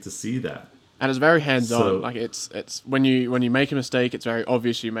interesting to see that. And it's very hands-on. So- Like it's when you make a mistake, it's very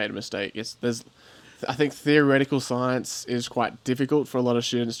obvious you made a mistake. I think theoretical science is quite difficult for a lot of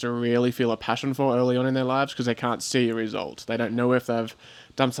students to really feel a passion for early on in their lives because they can't see a result. They don't know if they've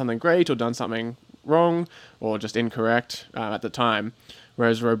done something great or done something wrong or just incorrect at the time.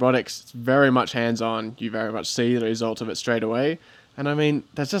 Whereas robotics, it's very much hands-on. You very much see the result of it straight away. And I mean,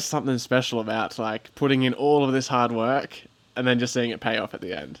 there's just something special about like putting in all of this hard work and then just seeing it pay off at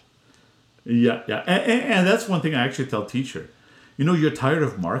the end. Yeah, yeah. And that's one thing I actually tell teacher. You're tired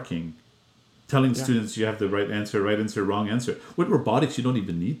of marking, telling students you have the right answer, wrong answer. With robotics, you don't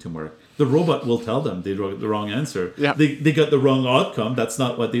even need to mark. The robot will tell them they wrote the wrong answer. Yeah. They got the wrong outcome. That's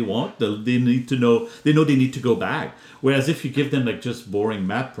not what they want. They need to know. They know they need to go back. Whereas if you give them like just boring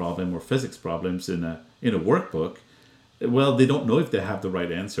math problem or physics problems in a workbook, well, they don't know if they have the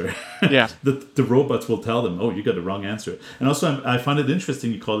right answer. Yeah. The robots will tell them, oh, you got the wrong answer. And also, I find it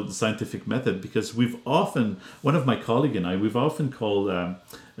interesting you call it the scientific method because one of my colleague and I, we've often called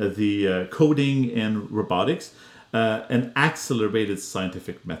the coding and robotics an accelerated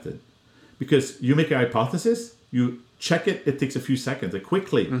scientific method. Because you make a hypothesis, you check it, it takes a few seconds. Like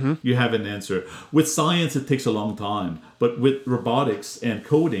quickly, you have an answer. With science, it takes a long time. But with robotics and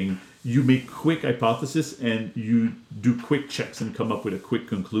coding, you make quick hypothesis and you do quick checks and come up with a quick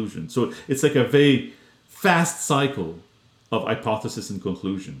conclusion. So it's like a very fast cycle of hypothesis and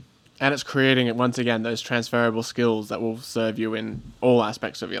conclusion. And it's creating, once again, those transferable skills that will serve you in all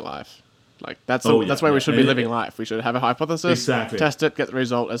aspects of your life. Like, that's why we should be living life. We should have a hypothesis, Exactly. test it, get the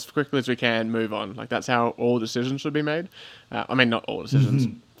result as quickly as we can, move on. Like, that's how all decisions should be made. I mean, not all decisions.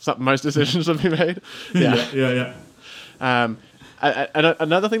 Most decisions should be made. Yeah.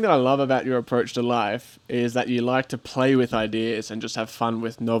 Another thing that I love about your approach to life is that you like to play with ideas and just have fun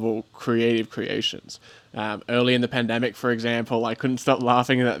with novel, creative creations. Early in the pandemic, for example, I couldn't stop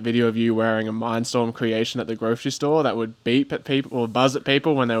laughing at that video of you wearing a Mindstorm creation at the grocery store that would beep at people or buzz at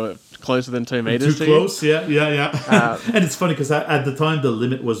people when they were closer than 2 meters. Too close, yeah. And it's funny because at the time the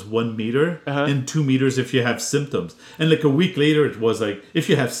limit was 1 meter and 2 meters if you have symptoms. And like a week later, it was like if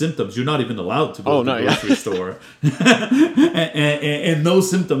you have symptoms, you're not even allowed to go to the grocery store. and no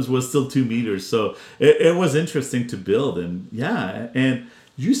symptoms was still 2 meters. So it was interesting to build, and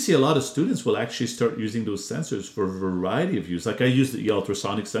you see a lot of students will actually start using those sensors for a variety of use. Like I use the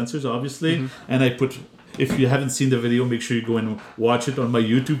ultrasonic sensors, obviously, and I put. If you haven't seen the video, make sure you go and watch it on my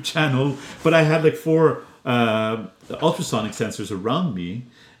YouTube channel. But I had like 4 ultrasonic sensors around me,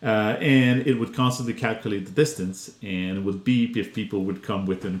 and it would constantly calculate the distance and it would beep if people would come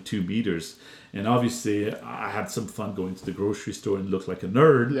within 2 meters. And obviously, I had some fun going to the grocery store and look like a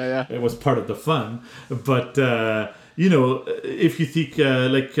nerd. Yeah. It was part of the fun. But, if you think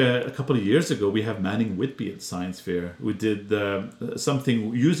a couple of years ago, we have Manning Whitby at Science Fair. We did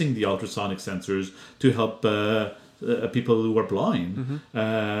something using the ultrasonic sensors to help people who are blind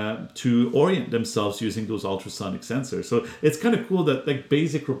to orient themselves using those ultrasonic sensors. So it's kind of cool that like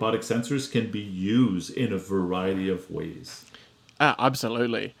basic robotic sensors can be used in a variety of ways.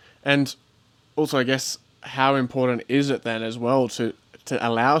 Absolutely. And also, I guess, how important is it then as well to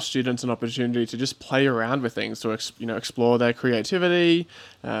allow students an opportunity to just play around with things, to explore their creativity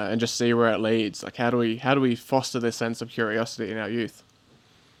and just see where it leads? Like, how do we foster this sense of curiosity in our youth?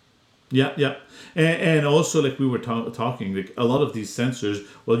 Yeah. And also, like we were talking, like a lot of these sensors,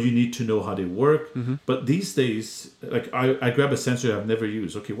 well, you need to know how they work. But these days, like I grab a sensor I've never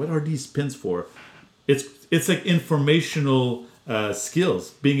used. Okay, what are these pins for? It's like informational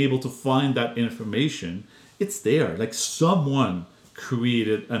skills, being able to find that information. It's there. Like someone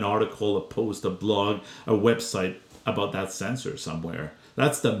created an article, a post, a blog, a website about that sensor somewhere.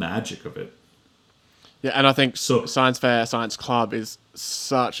 That's the magic of it. Yeah, and I think Science Fair, Science Club is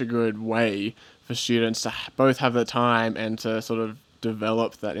such a good way for students to both have the time and to sort of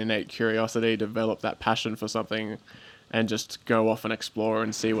develop that innate curiosity, develop that passion for something, and just go off and explore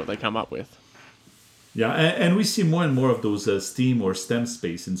and see what they come up with. Yeah, and we see more and more of those STEAM or STEM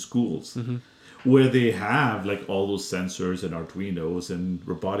space in schools, where they have like all those sensors and Arduinos and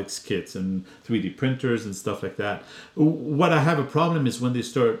robotics kits and 3D printers and stuff like that. What I have a problem is when they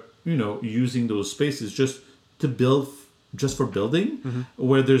start, using those spaces just to build, just for building,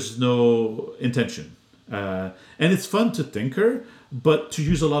 where there's no intention. And it's fun to tinker, but to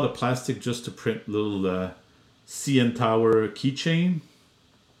use a lot of plastic just to print little CN Tower keychain,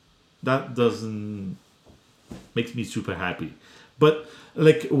 that doesn't makes me super happy. But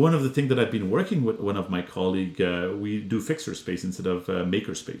like one of the things that I've been working with one of my colleague, we do fixer space instead of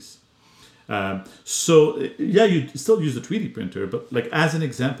maker space. So yeah, you still use the 3D printer, but like as an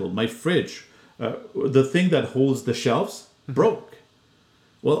example, my fridge, the thing that holds the shelves broke.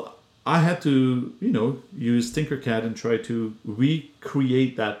 Well, I had to, use Tinkercad and try to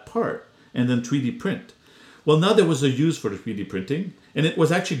recreate that part and then 3D print. Well, now there was a use for the 3D printing, and it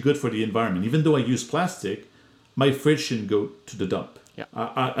was actually good for the environment. Even though I use plastic, my fridge didn't go to the dump. Yeah.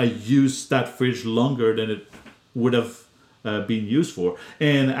 I used that fridge longer than it would have been used for.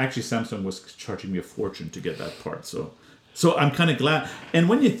 And actually, Samsung was charging me a fortune to get that part. So I'm kind of glad. And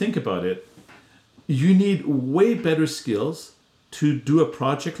when you think about it, you need way better skills to do a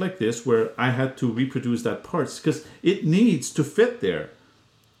project like this where I had to reproduce that parts because it needs to fit there.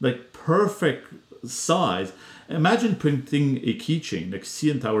 Like perfect size. Imagine printing a keychain, like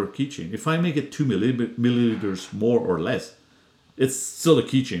CN Tower keychain. If I make it 2 milliliters more or less, it's still a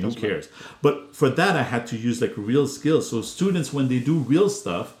keychain, who cares? But for that, I had to use like real skills. So students, when they do real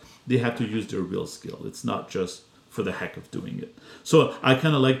stuff, they have to use their real skill. It's not just for the heck of doing it. So I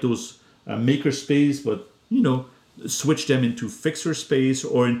kind of like those maker space, but switch them into fixer space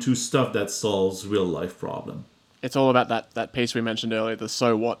or into stuff that solves real life problem. It's all about that piece we mentioned earlier, the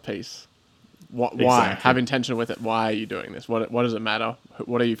so what piece. Why? Exactly. Have intention with it. Why are you doing this? What does it matter?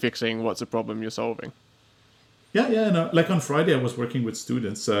 What are you fixing? What's the problem you're solving? Yeah. No. Like on Friday, I was working with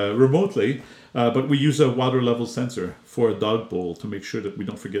students remotely, but we use a water level sensor for a dog bowl to make sure that we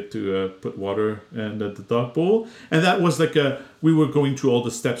don't forget to put water in the dog bowl. And that was like we were going through all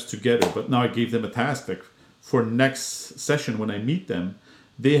the steps together. But now I gave them a task like for next session when I meet them,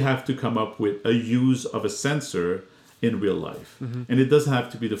 they have to come up with a use of a sensor in real life. Mm-hmm. And it doesn't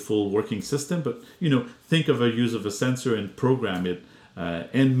have to be the full working system, but think of a use of a sensor and program it.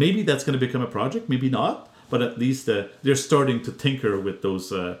 And maybe that's going to become a project, maybe not. But at least they're starting to tinker with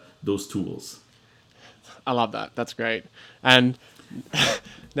those tools. I love that. That's great. And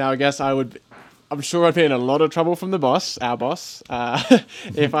now I guess I'm sure I'd be in a lot of trouble from our boss,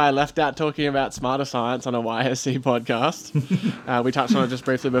 if I left out talking about smarter science on a YSC podcast. We touched on it just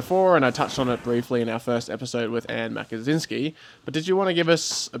briefly before, and I touched on it briefly in our first episode with Anne Makazinski. But did you want to give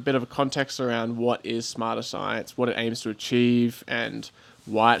us a bit of a context around what is smarter science, what it aims to achieve, and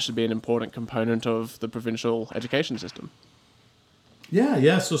why it should be an important component of the provincial education system?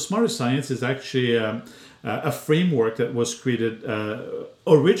 Yeah. So Smarter Science is actually a framework that was created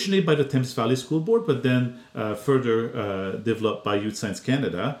originally by the Thames Valley School Board, but then further developed by Youth Science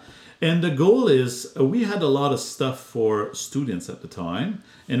Canada. And the goal is we had a lot of stuff for students at the time,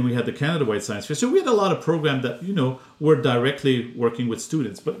 and we had the Canada-wide Science Fair. So we had a lot of programs that, were directly working with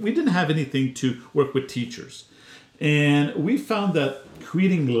students, but we didn't have anything to work with teachers. And we found that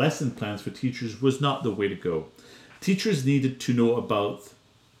creating lesson plans for teachers was not the way to go. Teachers needed to know about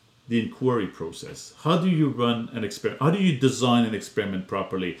the inquiry process. How do you run an experiment? How do you design an experiment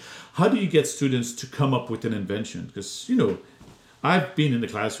properly? How do you get students to come up with an invention? Because, I've been in the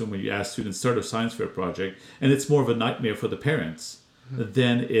classroom where you ask students start a science fair project, and it's more of a nightmare for the parents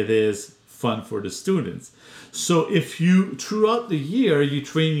than it is fun for the students. So if you, throughout the year, you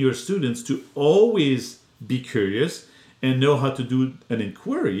train your students to always be curious and know how to do an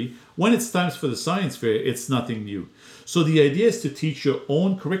inquiry, when it's time for the science fair, it's nothing new. So the idea is to teach your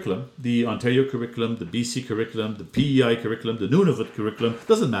own curriculum, the Ontario curriculum, the BC curriculum, the PEI curriculum, the Nunavut curriculum,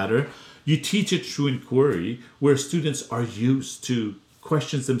 doesn't matter. You teach it through inquiry where students are used to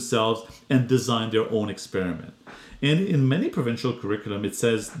question themselves and design their own experiment. And in many provincial curriculum, it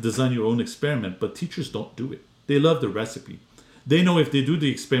says design your own experiment, but teachers don't do it. They love the recipe. They know if they do the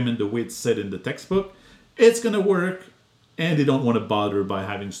experiment the way it's said in the textbook, it's going to work, and they don't want to bother by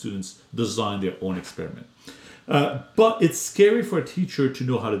having students design their own experiment. But it's scary for a teacher to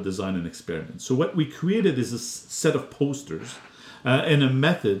know how to design an experiment. So what we created is a set of posters and a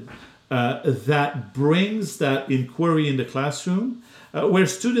method that brings that inquiry in the classroom, where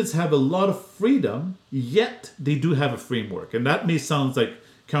students have a lot of freedom, yet they do have a framework. And that may sound like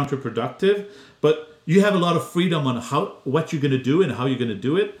counterproductive, but you have a lot of freedom on what you're going to do and how you're going to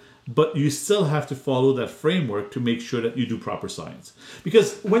do it. But you still have to follow that framework to make sure that you do proper science.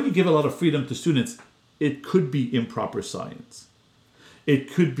 Because when you give a lot of freedom to students, it could be improper science.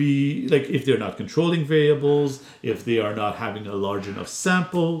 It could be like if they're not controlling variables, if they are not having a large enough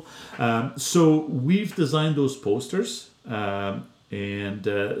sample. So we've designed those posters, and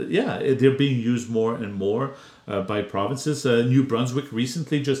they're being used more and more by provinces. New Brunswick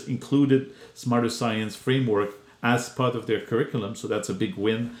recently just included Smarter Science framework as part of their curriculum, so that's a big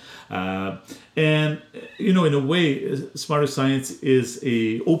win. And in a way, Smarter Science is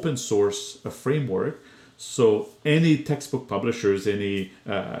a open source framework. So any textbook publishers, any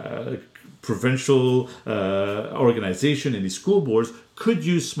provincial organization, any school boards could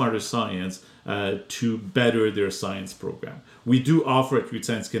use Smarter Science to better their science program. We do offer at Youth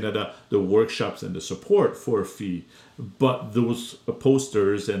Science Canada the workshops and the support for a fee, but those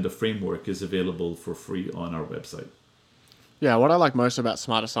posters and the framework is available for free on our website. Yeah, what I like most about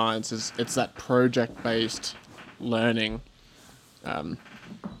Smarter Science is it's that project-based learning,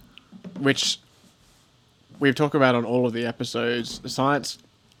 which we've talked about on all of the episodes. Science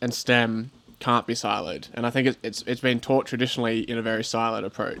and STEM can't be siloed, and I think it's been taught traditionally in a very siloed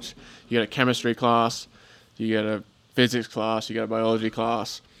approach. You get a chemistry class, you get a physics class, you get a biology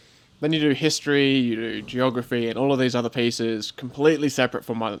class, then you do history, you do geography, and all of these other pieces completely separate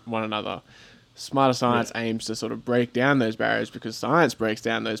from one another. Smarter Science aims to sort of break down those barriers, because science breaks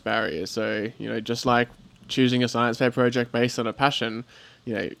down those barriers. So, just like choosing a science fair project based on a passion,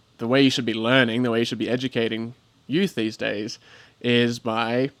 the way you should be learning, the way you should be educating youth these days is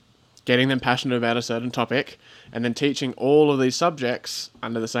by getting them passionate about a certain topic and then teaching all of these subjects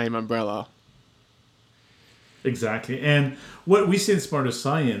under the same umbrella. Exactly. And what we see in Smarter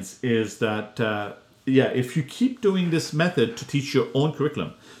Science is that, if you keep doing this method to teach your own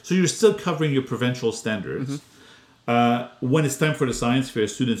curriculum, so you're still covering your provincial standards, when it's time for the science fair,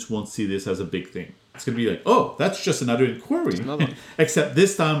 students won't see this as a big thing. It's going to be like, oh, that's just another inquiry. Except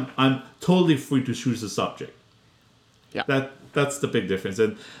this time, I'm totally free to choose the subject. Yeah. That's the big difference.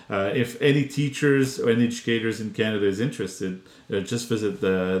 And if any teachers or any educators in Canada is interested, just visit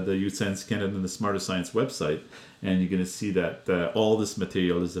the Youth Science Canada and the Smarter Science website, and you're going to see that all this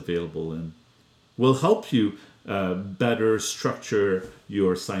material is available and will help you better structure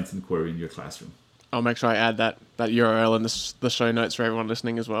your science inquiry in your classroom. I'll make sure I add that URL in the show notes for everyone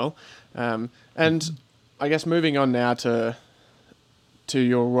listening as well. And I guess moving on now to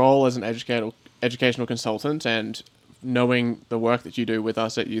your role as an educational consultant and knowing the work that you do with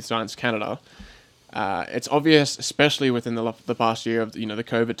us at Youth Science Canada, it's obvious, especially within the past year of the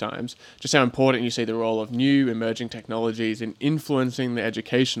COVID times, just how important you see the role of new emerging technologies in influencing the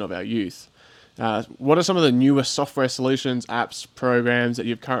education of our youth. What are some of the newest software solutions, apps, programs that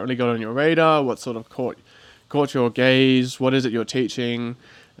you've currently got on your radar? What sort of caught your gaze? What is it you're teaching?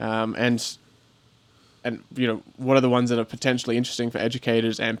 And what are the ones that are potentially interesting for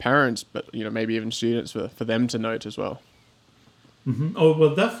educators and parents, but maybe even students for them to note as well? Mm-hmm. Oh,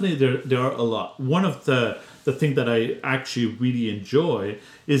 well, definitely there are a lot. One of the thing that I actually really enjoy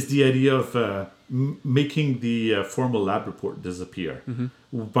is the idea of making the formal lab report disappear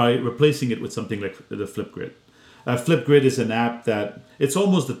by replacing it with something like the Flipgrid. Flipgrid is an app that it's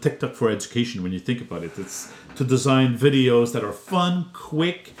almost the TikTok for education when you think about it. It's to design videos that are fun,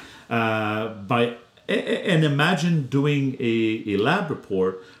 quick, and imagine doing a lab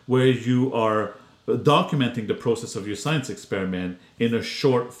report where you are documenting the process of your science experiment in a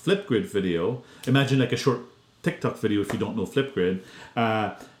short Flipgrid video. Imagine like a short TikTok video if you don't know Flipgrid.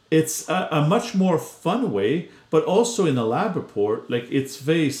 It's a much more fun way, but also in a lab report, like it's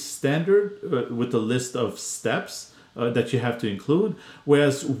very standard with a list of steps that you have to include.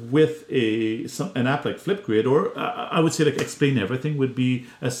 Whereas with an app like Flipgrid, or I would say like Explain Everything would be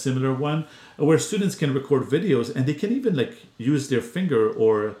a similar one, where students can record videos and they can even like use their finger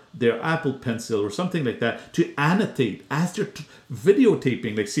or their Apple Pencil or something like that to annotate as they're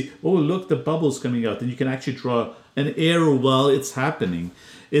videotaping. Like, see, oh, look, the bubble's coming out, and you can actually draw an arrow while it's happening.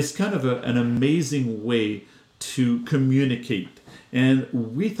 It's kind of an amazing way to communicate. And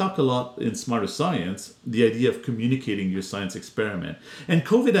we talk a lot in Smarter Science, the idea of communicating your science experiment. And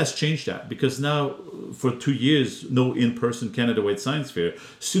COVID has changed that, because now for 2 years, no in-person Canada-wide science fair,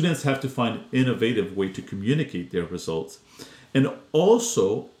 students have to find an innovative way to communicate their results. And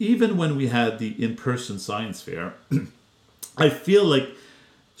also, even when we had the in-person science fair, I feel like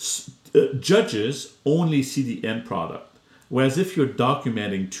judges only see the end product. Whereas if you're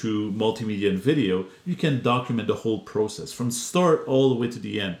documenting through multimedia and video, you can document the whole process from start all the way to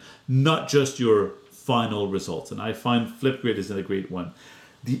the end, not just your final results. And I find Flipgrid is a great one.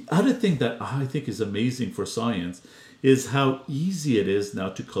 The other thing that I think is amazing for science is how easy it is now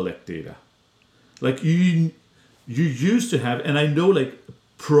to collect data. Like you used to have, and I know like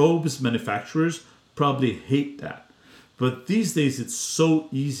probes manufacturers probably hate that, but these days it's so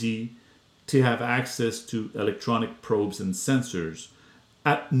easy to have access to electronic probes and sensors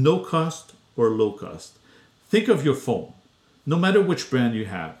at no cost or low cost. Think of your phone. No matter which brand you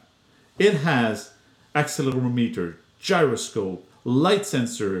have, it has accelerometer, gyroscope, light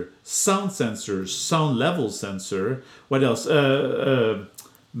sensor, sound level sensor. What else?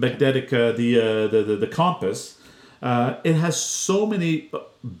 Magnetic, the compass. It has so many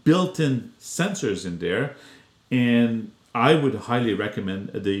built-in sensors in there, and I would highly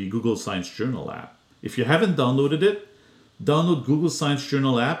recommend the Google Science Journal app. If you haven't downloaded it, download Google Science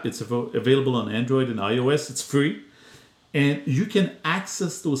Journal app. It's available on Android and iOS. It's free. And you can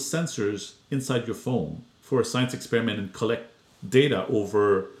access those sensors inside your phone for a science experiment and collect data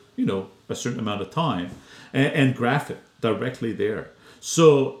over, a certain amount of time and graph it directly there.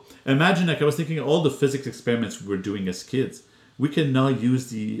 So imagine, I was thinking all the physics experiments we were doing as kids. We can now use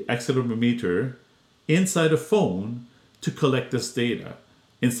the accelerometer inside a phone to collect this data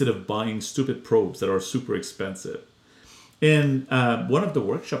instead of buying stupid probes that are super expensive. And one of the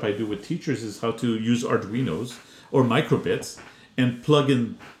workshop I do with teachers is how to use Arduinos or microbits and plug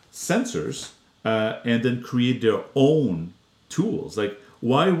in sensors and then create their own tools. Like,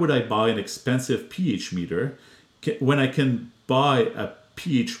 why would I buy an expensive pH meter when I can buy a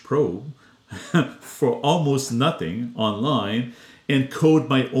pH probe for almost nothing online and code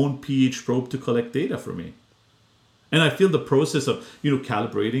my own pH probe to collect data for me? And I feel the process of,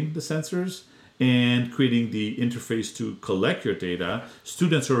 calibrating the sensors and creating the interface to collect your data,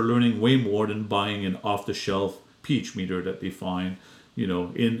 students are learning way more than buying an off-the-shelf pH meter that they find,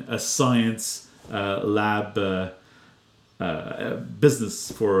 in a science lab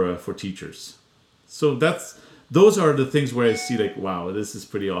business for teachers. So those are the things where I see like, wow, this is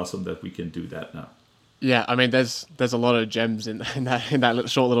pretty awesome that we can do that now. Yeah, I mean, there's a lot of gems in that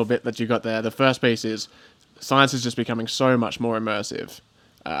short little bit that you got there. The first piece is science is just becoming so much more immersive.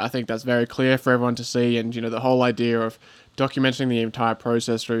 I think that's very clear for everyone to see, and the whole idea of documenting the entire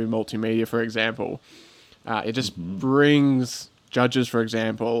process through multimedia, for example, it just brings judges, for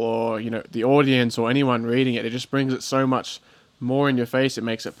example, or the audience or anyone reading it. It just brings it so much more in your face. It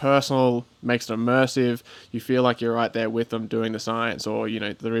makes it personal, makes it immersive. You feel like you're right there with them doing the science, or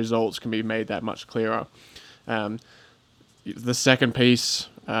the results can be made that much clearer. The second piece.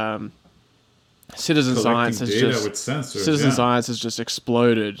 Citizen science has just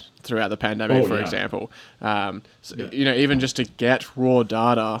exploded throughout the pandemic, for example. Even just to get raw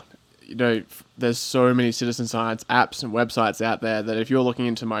data, there's so many citizen science apps and websites out there that if you're looking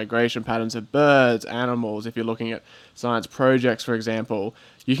into migration patterns of birds, animals, if you're looking at science projects, for example,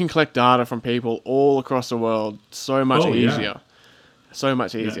 you can collect data from people all across the world so much easier. So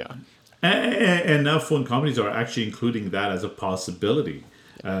much easier. And now phone companies are actually including that as a possibility.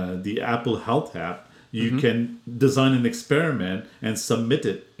 The Apple Health app, you can design an experiment and submit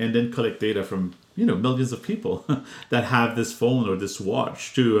it and then collect data from millions of people that have this phone or this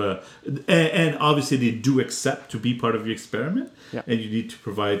watch to and obviously they do accept to be part of your experiment, and you need to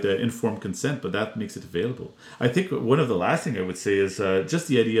provide informed consent, but that makes it available. I think one of the last thing I would say is just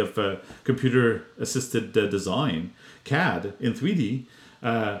the idea of computer assisted design, CAD in 3D.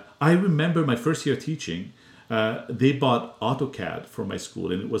 I remember my first year teaching, they bought AutoCAD for my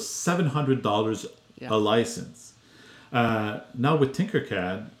school, and it was $700 a license. Now with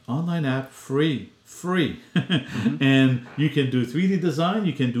Tinkercad, online app, free. And you can do 3D design,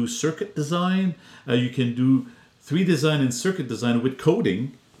 you can do circuit design, you can do 3D design and circuit design with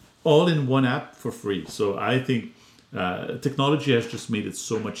coding, all in one app for free. So I think technology has just made it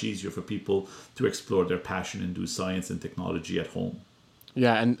so much easier for people to explore their passion and do science and technology at home.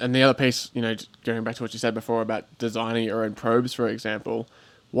 Yeah, and the other piece, going back to what you said before about designing your own probes, for example,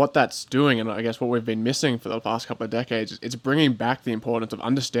 what that's doing, and I guess what we've been missing for the past couple of decades, it's bringing back the importance of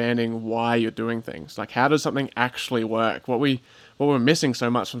understanding why you're doing things. Like, how does something actually work? What we're missing so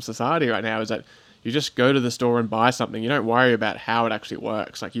much from society right now is that you just go to the store and buy something. You don't worry about how it actually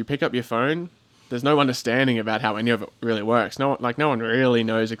works. Like, you pick up your phone, there's no understanding about how any of it really works. No one really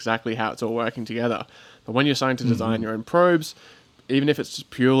knows exactly how it's all working together. But when you're starting to design your own probes, even if it's just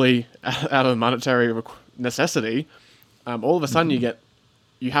purely out of monetary necessity, all of a sudden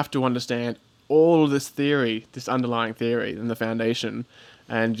you have to understand all of this theory, this underlying theory and the foundation,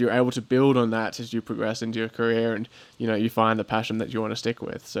 and you're able to build on that as you progress into your career, and you find the passion that you want to stick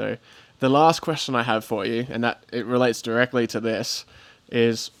with. So the last question I have for you, and that it relates directly to this,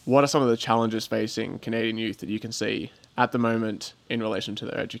 is what are some of the challenges facing Canadian youth that you can see at the moment in relation to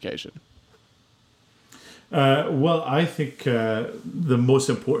their education? Well, I think the most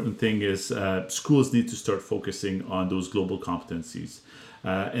important thing is schools need to start focusing on those global competencies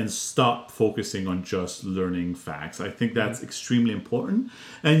and stop focusing on just learning facts. I think that's extremely important.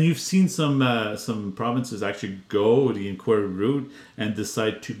 And you've seen some provinces actually go the inquiry route and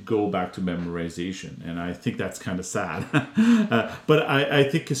decide to go back to memorization. And I think that's kind of sad. But I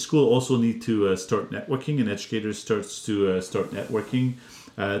think a school also need to start networking, and educators start networking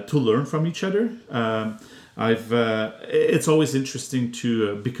to learn from each other. It's always interesting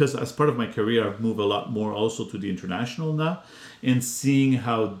to because as part of my career I've moved a lot more also to the international now, and seeing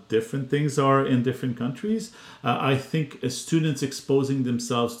how different things are in different countries. I think students exposing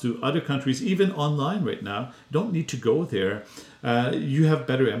themselves to other countries, even online right now, don't need to go there. You have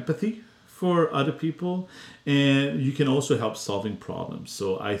better empathy for other people, and you can also help solving problems.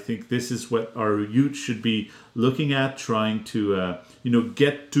 So I think this is what our youth should be looking at, trying to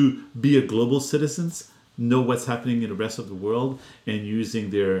get to be a global citizens, know what's happening in the rest of the world, and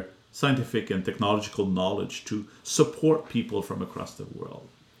using their scientific and technological knowledge to support people from across the world.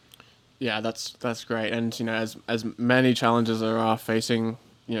 Yeah, that's great. And as many challenges there are facing,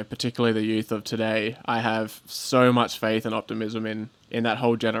 particularly the youth of today, I have so much faith and optimism in that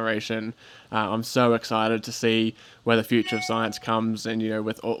whole generation. I'm so excited to see where the future of science comes, and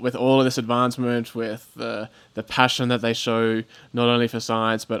with all of this advancement, with the passion that they show not only for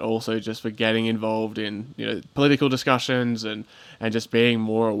science but also just for getting involved in political discussions and just being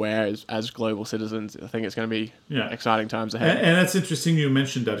more aware as global citizens. I think it's going to be exciting times ahead. And that's interesting you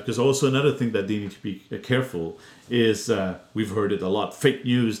mentioned that, because also another thing that they need to be careful is we've heard it a lot, fake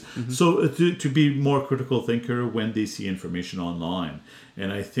news. Mm-hmm. So to be more critical thinker when they see information online.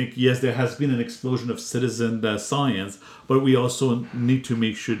 And I think, yes, there has been an explosion of citizen science, but we also need to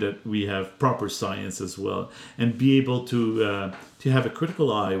make sure that we have proper science as well, and be able to have a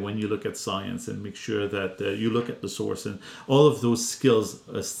critical eye when you look at science, and make sure that you look at the source. And all of those skills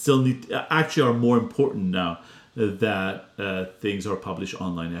actually are more important now that things are published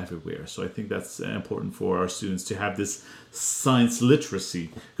online everywhere. So I think that's important for our students to have this science literacy,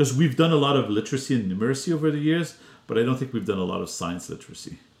 because we've done a lot of literacy and numeracy over the years, but I don't think we've done a lot of science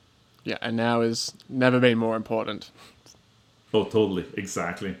literacy. Yeah, and now is never been more important. Oh, totally.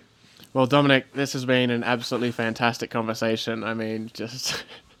 Exactly. Well, Dominic, this has been an absolutely fantastic conversation. I mean,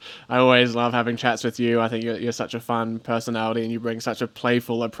 I always love having chats with you. I think you're such a fun personality, and you bring such a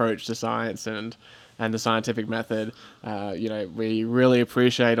playful approach to science and the scientific method. We really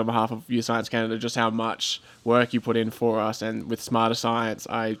appreciate, on behalf of Youth Science Canada, just how much work you put in for us. And with Smarter Science,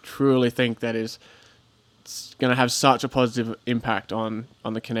 I truly think that is going to have such a positive impact on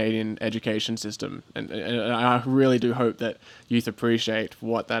the Canadian education system. And I really do hope that youth appreciate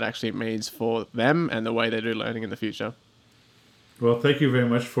what that actually means for them and the way they do learning in the future. Well, thank you very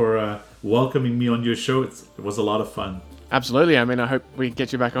much for welcoming me on your show. It was a lot of fun. Absolutely. I mean, I hope we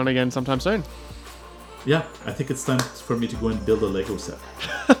get you back on again sometime soon. Yeah, I think it's time for me to go and build a Lego set.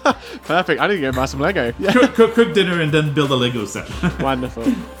 Perfect. I need to go buy some Lego. Yeah. Cook dinner and then build a Lego set.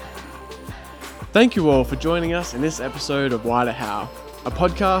 Wonderful. Thank you all for joining us in this episode of Why to How, a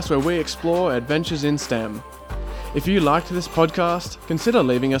podcast where we explore adventures in STEM. If you liked this podcast, consider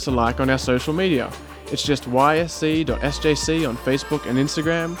leaving us a like on our social media. It's just ysc.sjc on Facebook and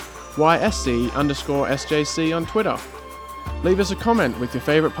Instagram, ysc_sjc on Twitter. Leave us a comment with your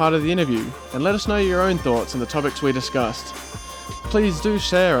favourite part of the interview, and let us know your own thoughts on the topics we discussed. Please do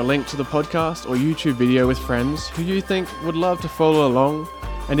share a link to the podcast or YouTube video with friends who you think would love to follow along.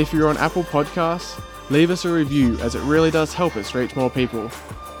 And if you're on Apple Podcasts, leave us a review, as it really does help us reach more people.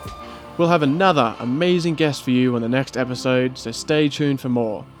 We'll have another amazing guest for you on the next episode, so stay tuned for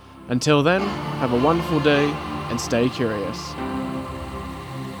more. Until then, have a wonderful day and stay curious.